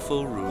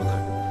wonderful ruler.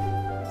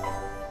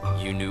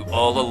 You knew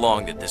all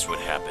along that this would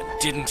happen,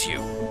 didn't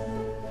you?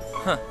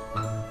 Huh.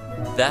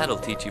 That'll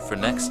teach you for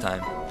next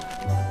time.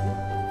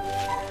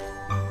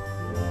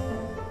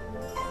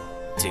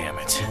 Damn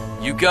it.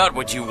 You got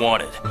what you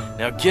wanted.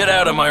 Now get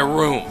out of my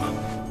room.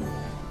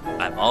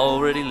 I'm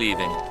already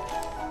leaving.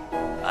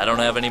 I don't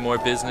have any more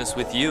business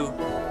with you.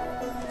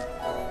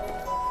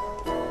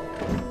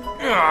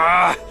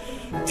 Ah,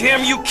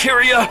 damn you,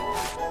 Kyria!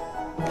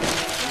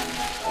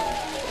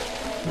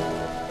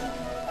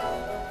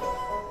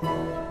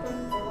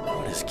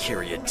 What is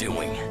Kyria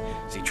doing?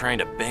 Is he trying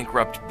to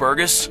bankrupt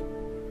Burgess?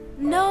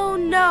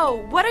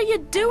 No, what are you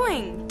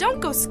doing?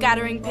 Don't go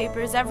scattering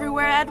papers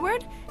everywhere,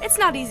 Edward. It's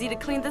not easy to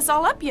clean this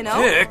all up, you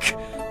know. Vic,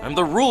 I'm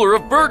the ruler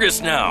of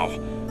Burgess now.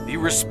 Be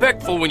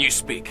respectful when you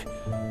speak.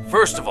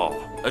 First of all,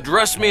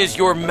 address me as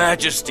your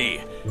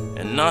majesty,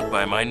 and not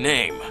by my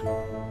name.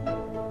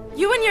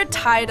 You and your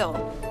title.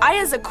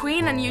 Aya's a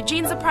queen and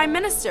Eugene's a prime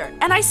minister,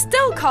 and I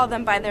still call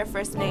them by their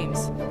first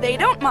names. They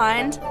don't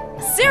mind.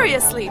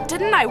 Seriously,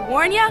 didn't I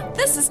warn ya?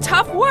 This is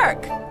tough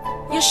work.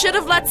 You should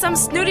have let some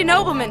snooty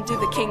nobleman do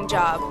the king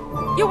job.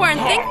 You weren't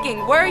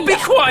thinking, were you? Be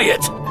quiet!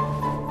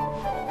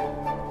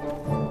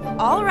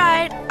 All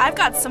right, I've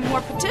got some more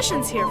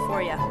petitions here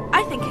for you.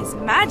 I think His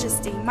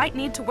Majesty might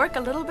need to work a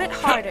little bit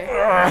harder.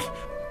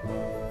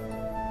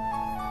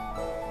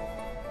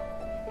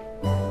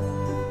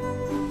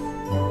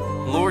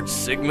 Lord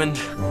Sigmund,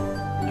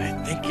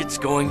 I think it's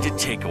going to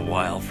take a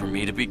while for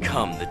me to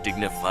become the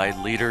dignified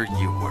leader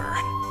you were.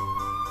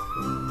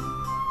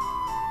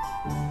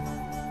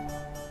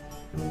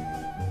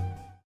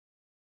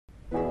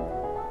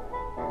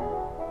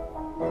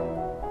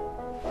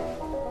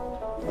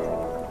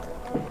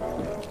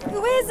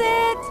 Who is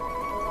it?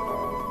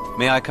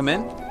 May I come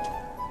in?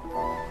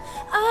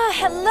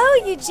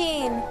 Hello,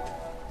 Eugene.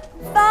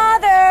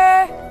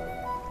 Father!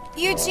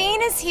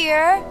 Eugene is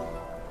here.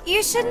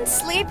 You shouldn't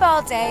sleep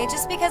all day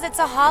just because it's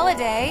a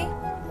holiday.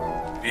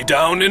 Be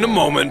down in a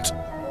moment.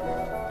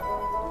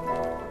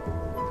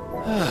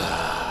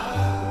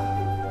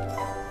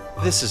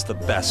 This is the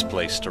best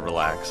place to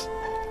relax.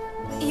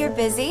 You're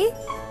busy?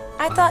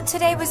 I thought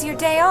today was your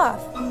day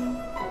off.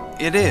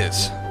 It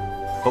is.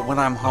 But when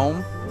I'm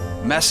home,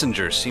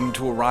 messengers seem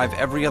to arrive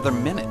every other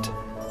minute.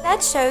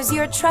 That shows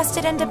you're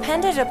trusted and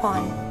depended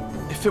upon.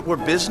 If it were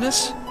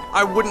business,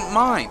 I wouldn't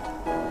mind.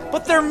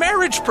 But they're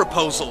marriage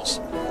proposals.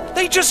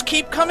 They just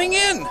keep coming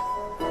in.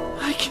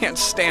 I can't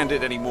stand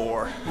it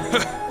anymore.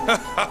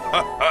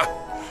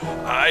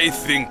 I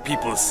think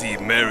people see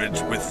marriage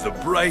with the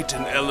bright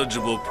and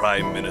eligible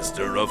Prime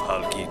Minister of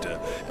Halkita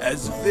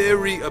as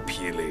very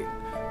appealing.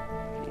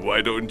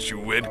 Why don't you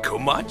wed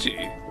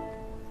Komachi?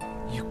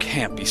 You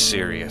can't be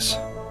serious.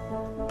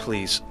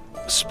 Please,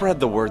 spread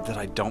the word that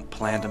I don't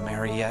plan to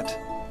marry yet.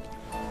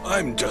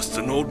 I'm just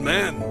an old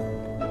man.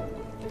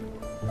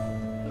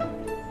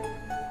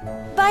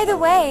 By the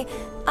way,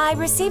 I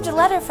received a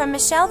letter from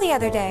Michelle the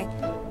other day.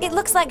 It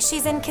looks like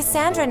she's in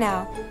Cassandra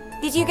now.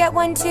 Did you get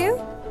one too?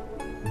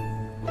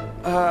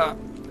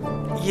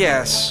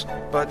 Yes,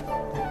 but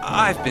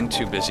I've been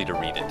too busy to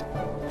read it.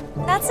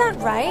 That's not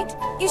right.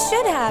 You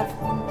should have.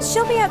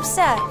 She'll be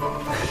upset.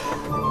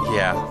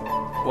 Yeah,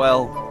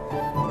 well,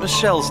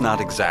 Michelle's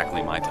not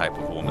exactly my type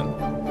of woman.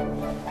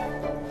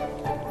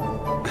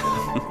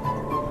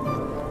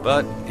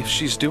 But if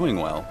she's doing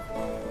well,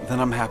 then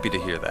I'm happy to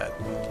hear that.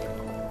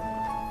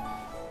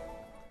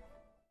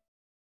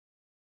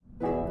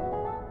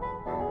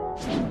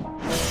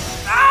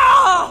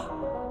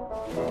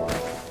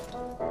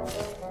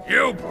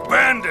 You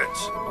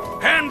bandits!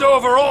 Hand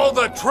over all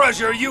the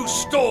treasure you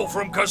stole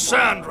from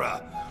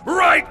Cassandra!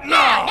 Right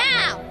now!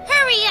 Now!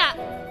 Hurry up!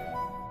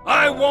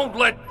 I won't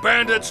let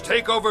bandits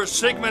take over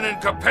Sigmund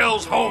and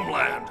Capell's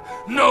homeland!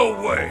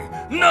 No way!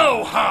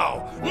 No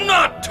how!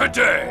 Not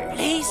today!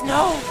 Please,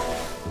 no!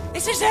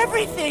 This is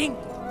everything!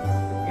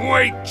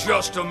 Wait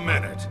just a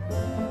minute.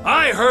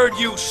 I heard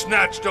you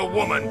snatched a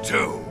woman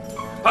too.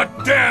 A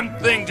damn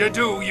thing to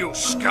do, you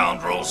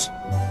scoundrels!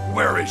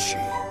 Where is she?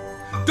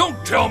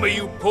 Don't tell me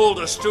you pulled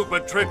a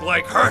stupid trick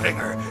like hurting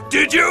her,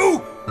 did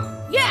you?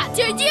 Yeah,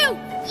 did you?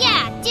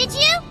 Yeah, did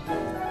you?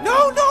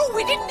 No,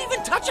 we didn't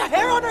even touch a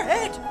hair on her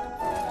head!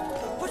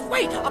 But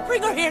wait, I'll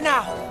bring her here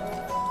now!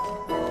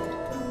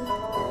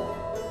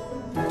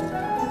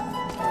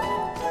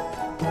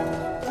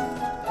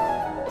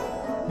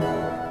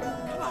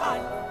 Come on,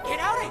 get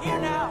out of here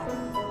now!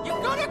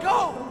 You've gotta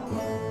go!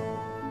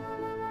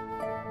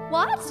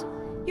 What?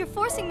 You're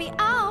forcing me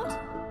out?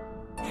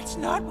 That's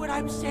not what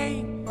I'm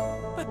saying.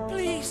 But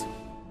please,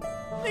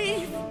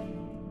 leave.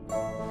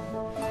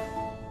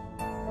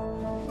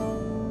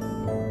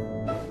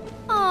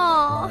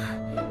 Oh,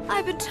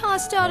 I've been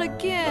tossed out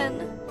again.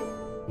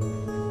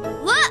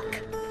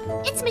 Look!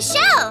 It's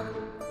Michelle!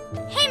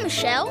 Hey,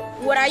 Michelle,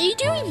 what are you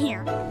doing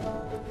here?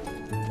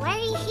 Why are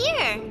you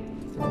here?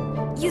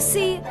 You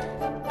see,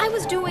 I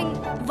was doing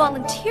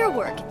volunteer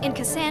work in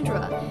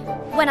Cassandra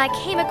when I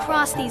came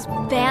across these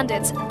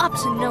bandits up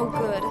to no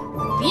good.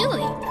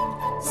 Really?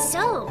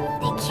 So,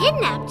 they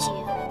kidnapped you?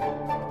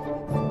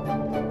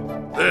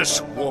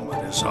 This woman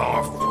is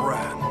our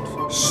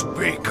friend.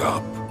 Speak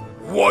up.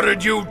 What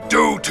did you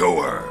do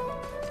to her?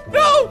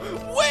 No!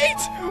 Wait!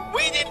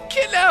 We didn't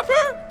kidnap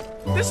her!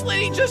 This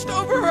lady just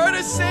overheard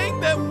us saying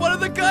that one of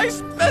the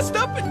guys messed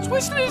up and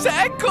twisted his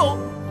ankle.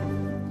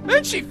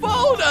 Then she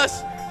followed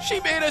us. She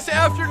made us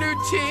afternoon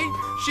tea.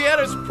 She had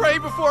us pray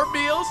before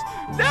meals.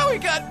 Now we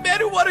got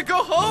men who want to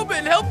go home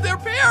and help their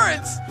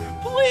parents.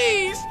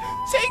 Please,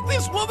 take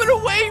this woman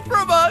away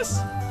from us.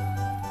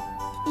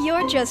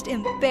 You're just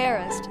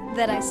embarrassed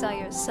that I saw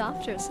your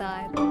softer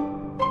side.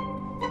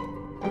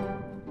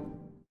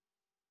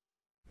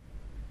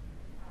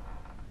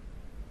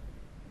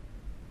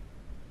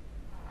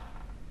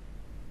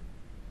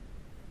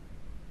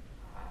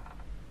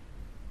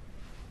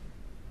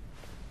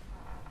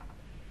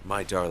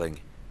 My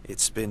darling,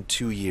 it's been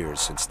 2 years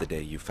since the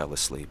day you fell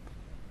asleep.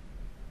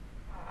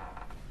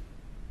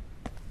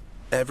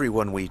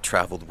 Everyone we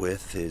traveled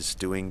with is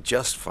doing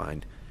just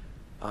fine.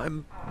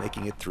 I'm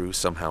making it through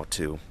somehow,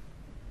 too.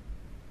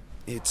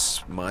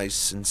 It's my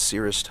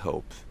sincerest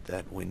hope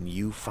that when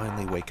you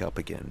finally wake up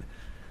again,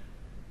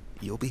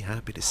 you'll be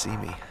happy to see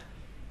me.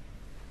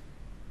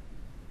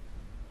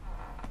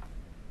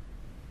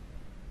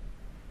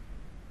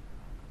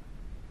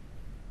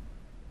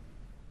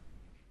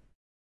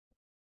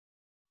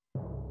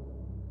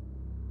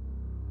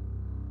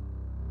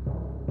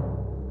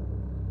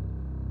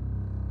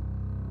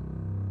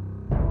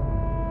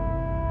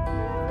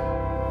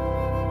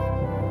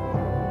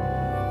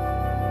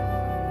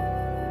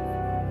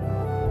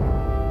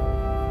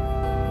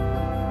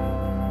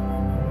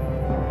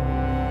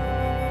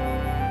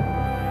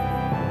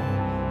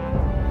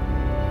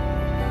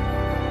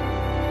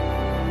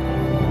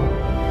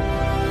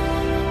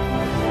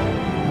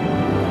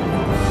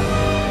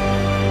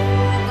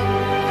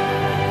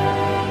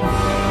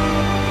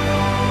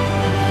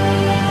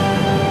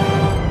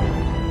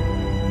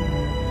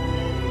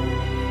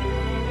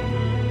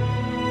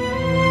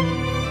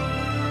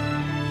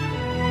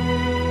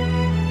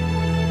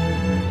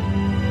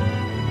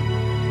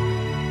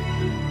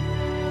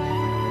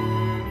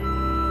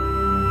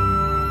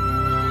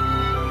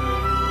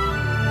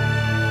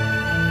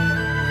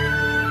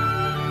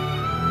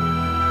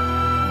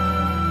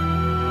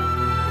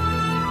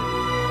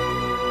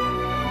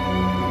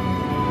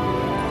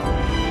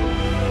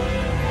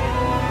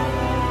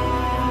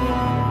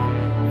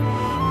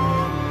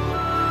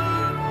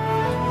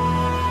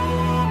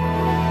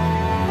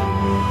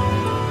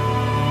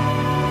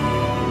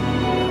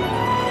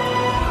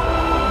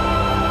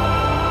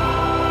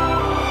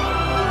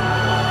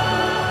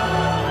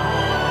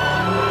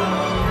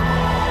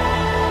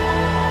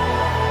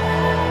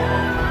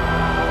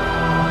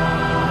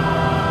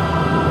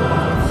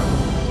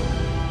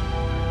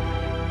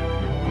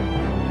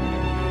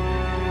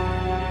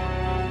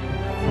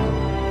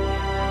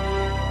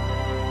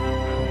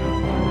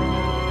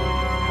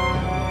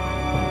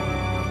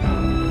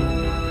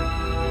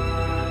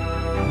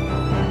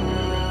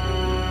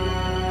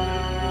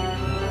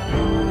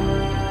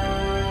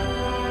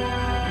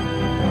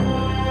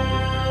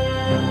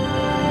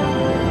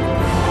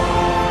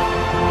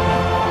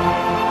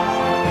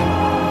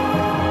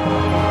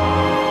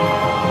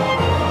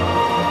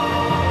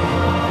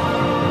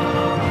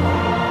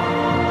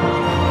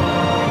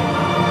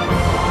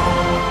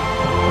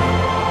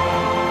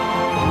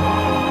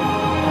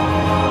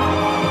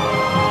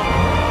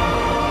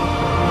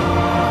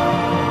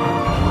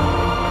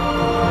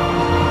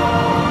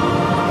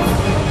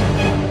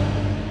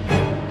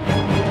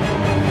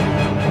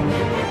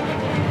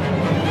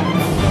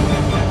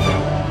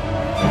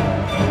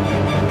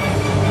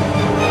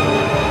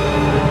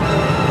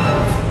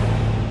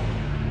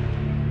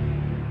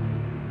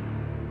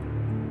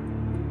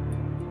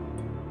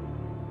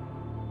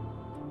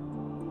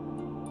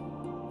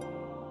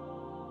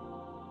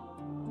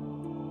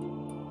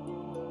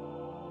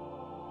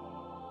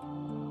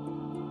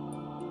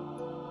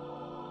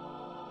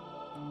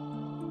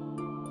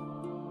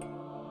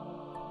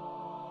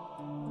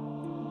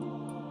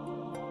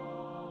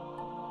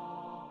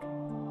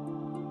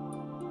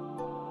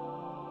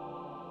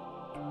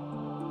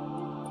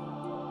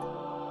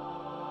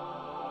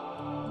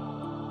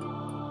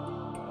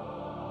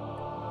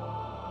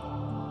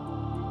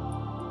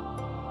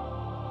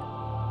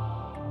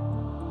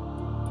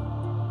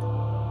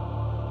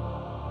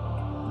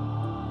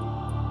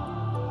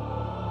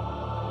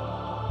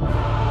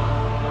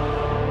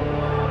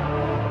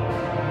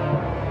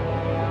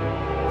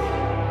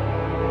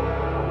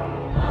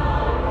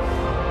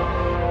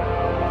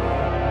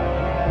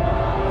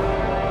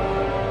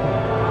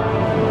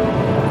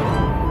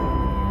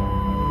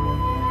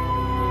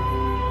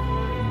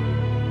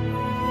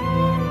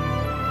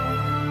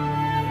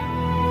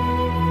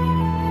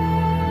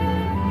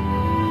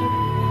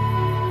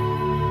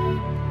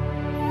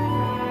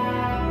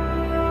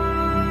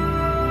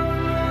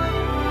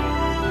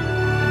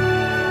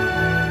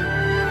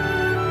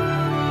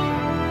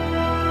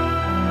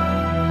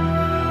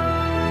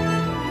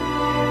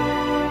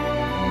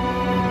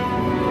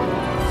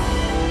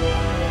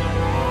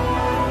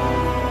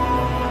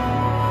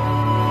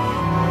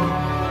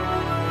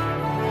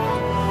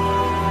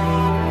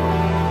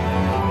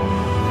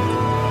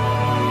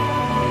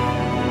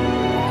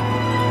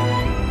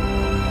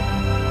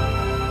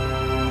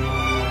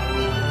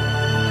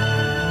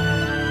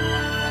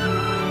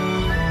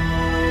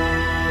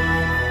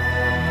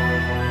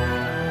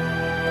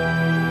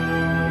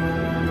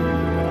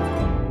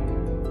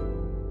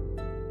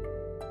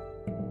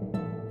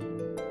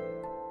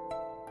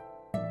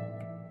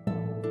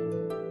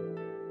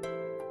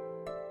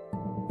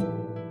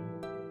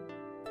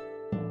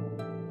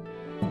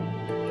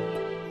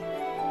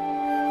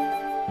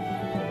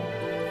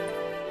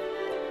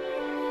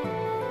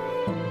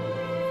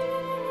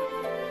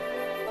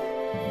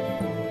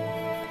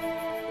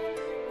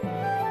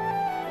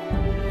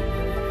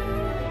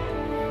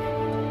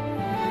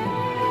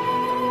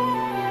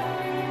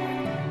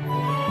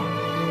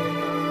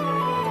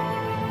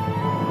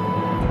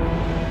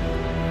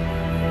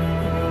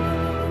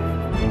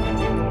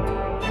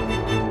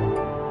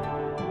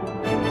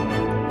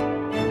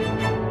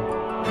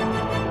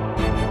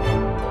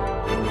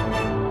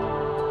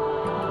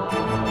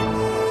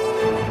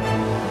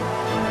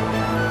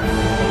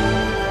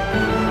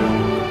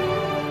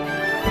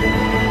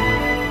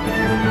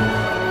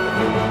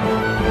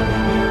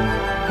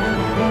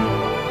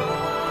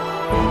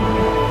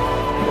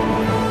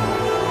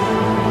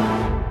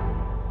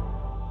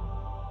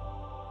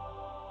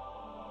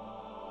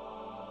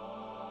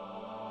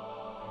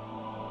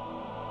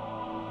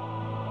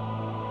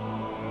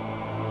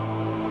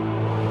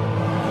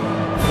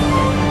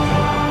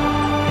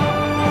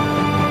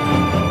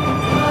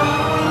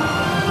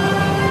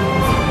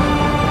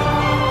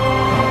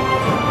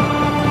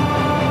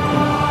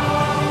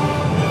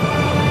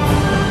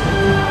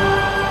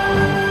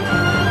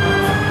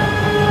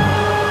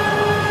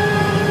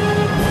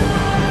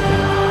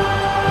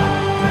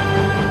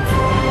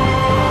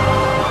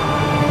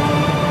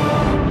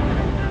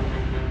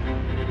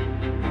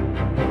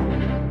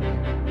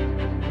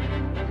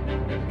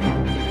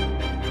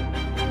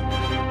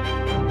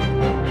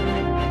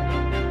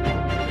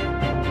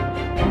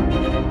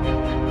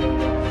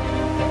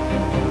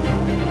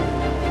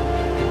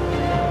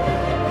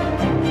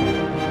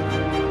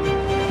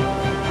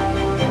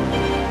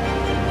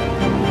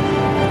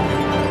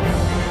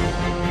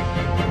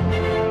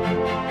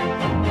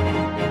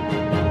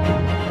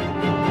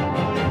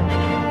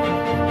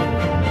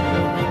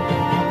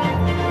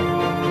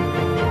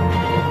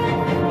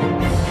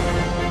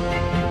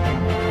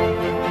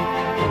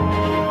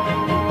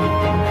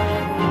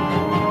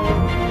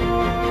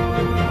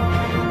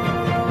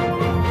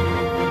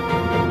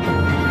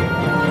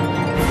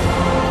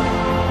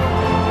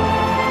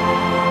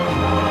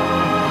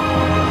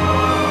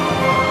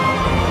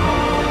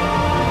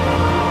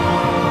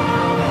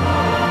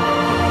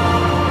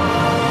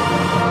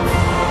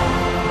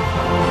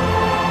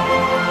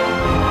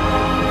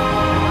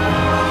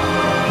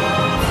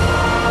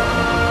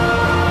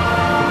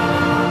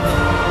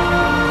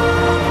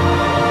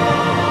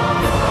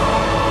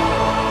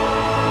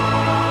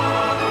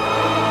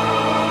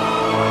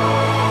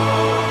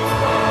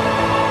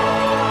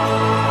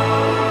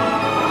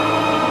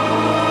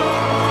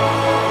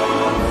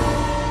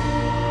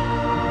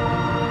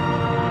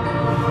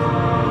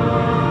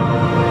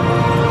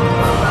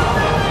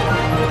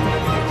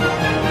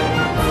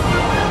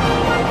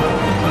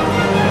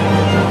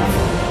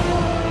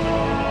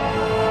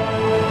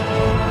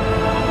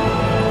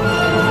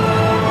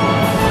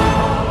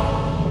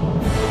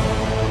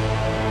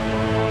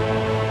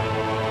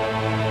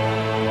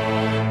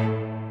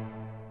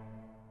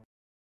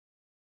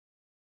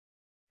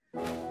 The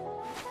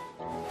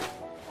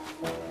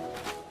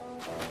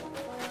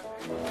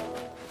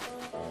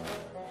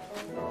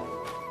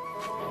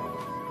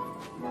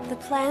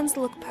plans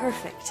look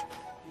perfect.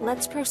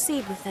 Let's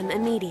proceed with them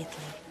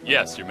immediately.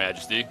 Yes, Your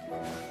Majesty.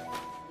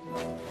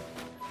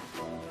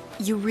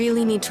 You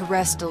really need to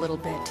rest a little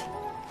bit.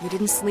 You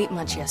didn't sleep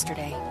much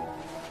yesterday.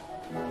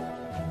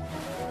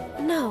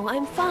 No,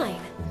 I'm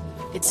fine.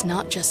 It's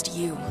not just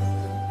you.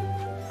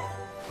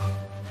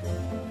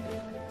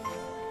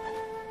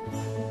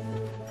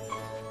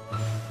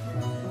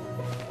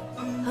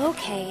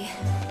 Okay.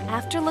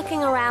 After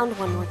looking around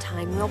one more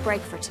time, we'll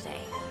break for today.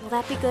 Will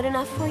that be good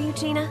enough for you,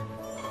 Gina?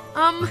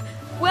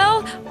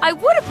 Well, I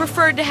would have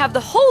preferred to have the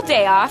whole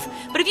day off,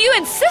 but if you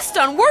insist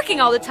on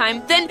working all the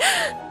time, then...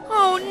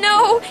 Oh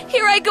no,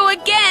 here I go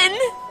again!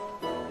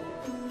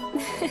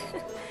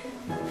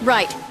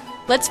 Right.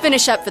 Let's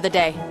finish up for the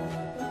day.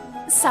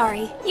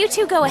 Sorry, you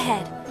two go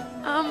ahead.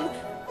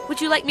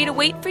 Would you like me to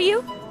wait for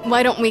you?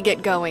 Why don't we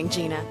get going,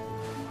 Gina?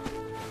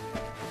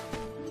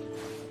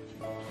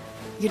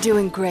 You're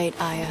doing great,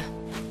 Aya.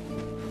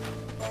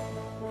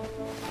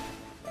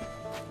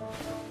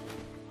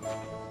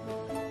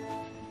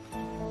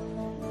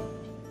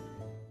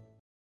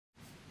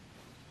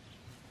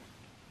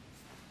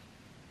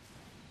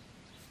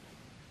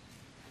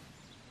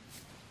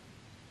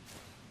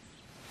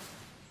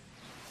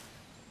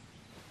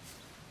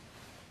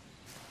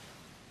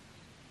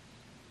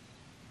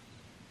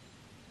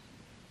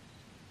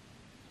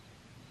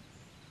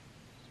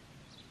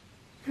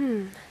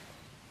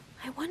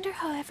 I wonder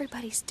how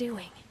everybody's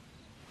doing.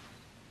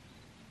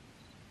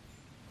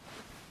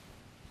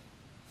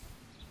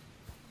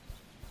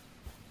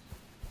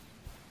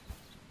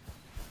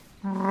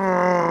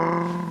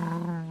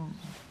 Are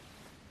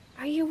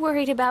you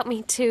worried about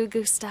me too,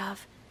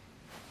 Gustav?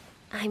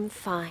 I'm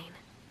fine.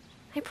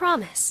 I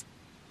promise.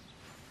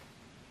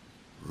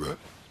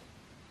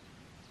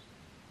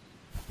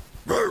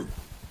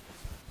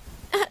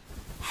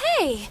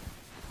 Hey!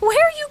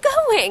 Where are you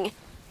going?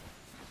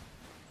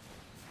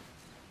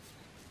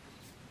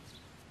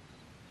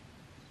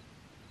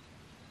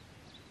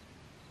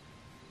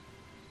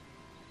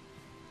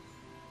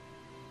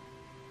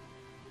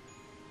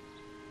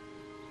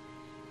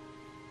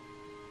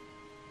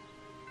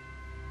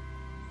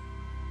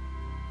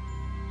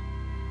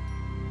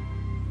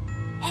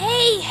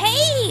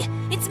 Hey!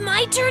 It's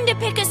my turn to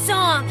pick a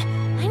song.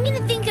 I'm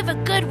gonna think of a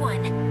good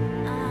one.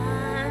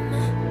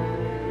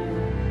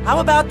 How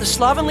about the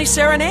Slovenly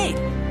Serenade?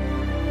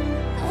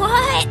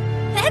 What?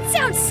 That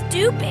sounds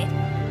stupid.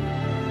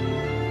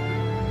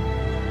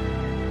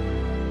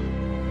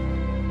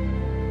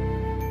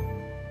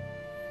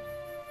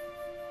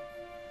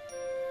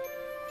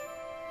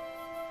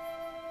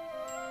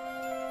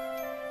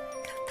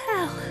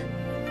 Capell.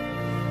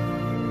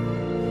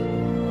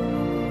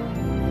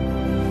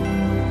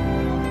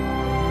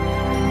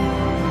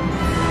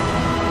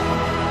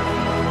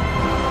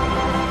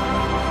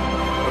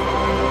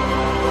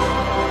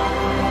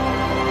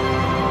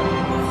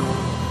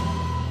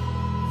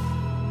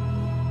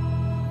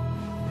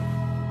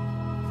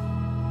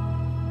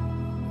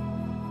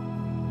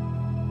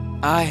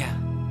 Aya.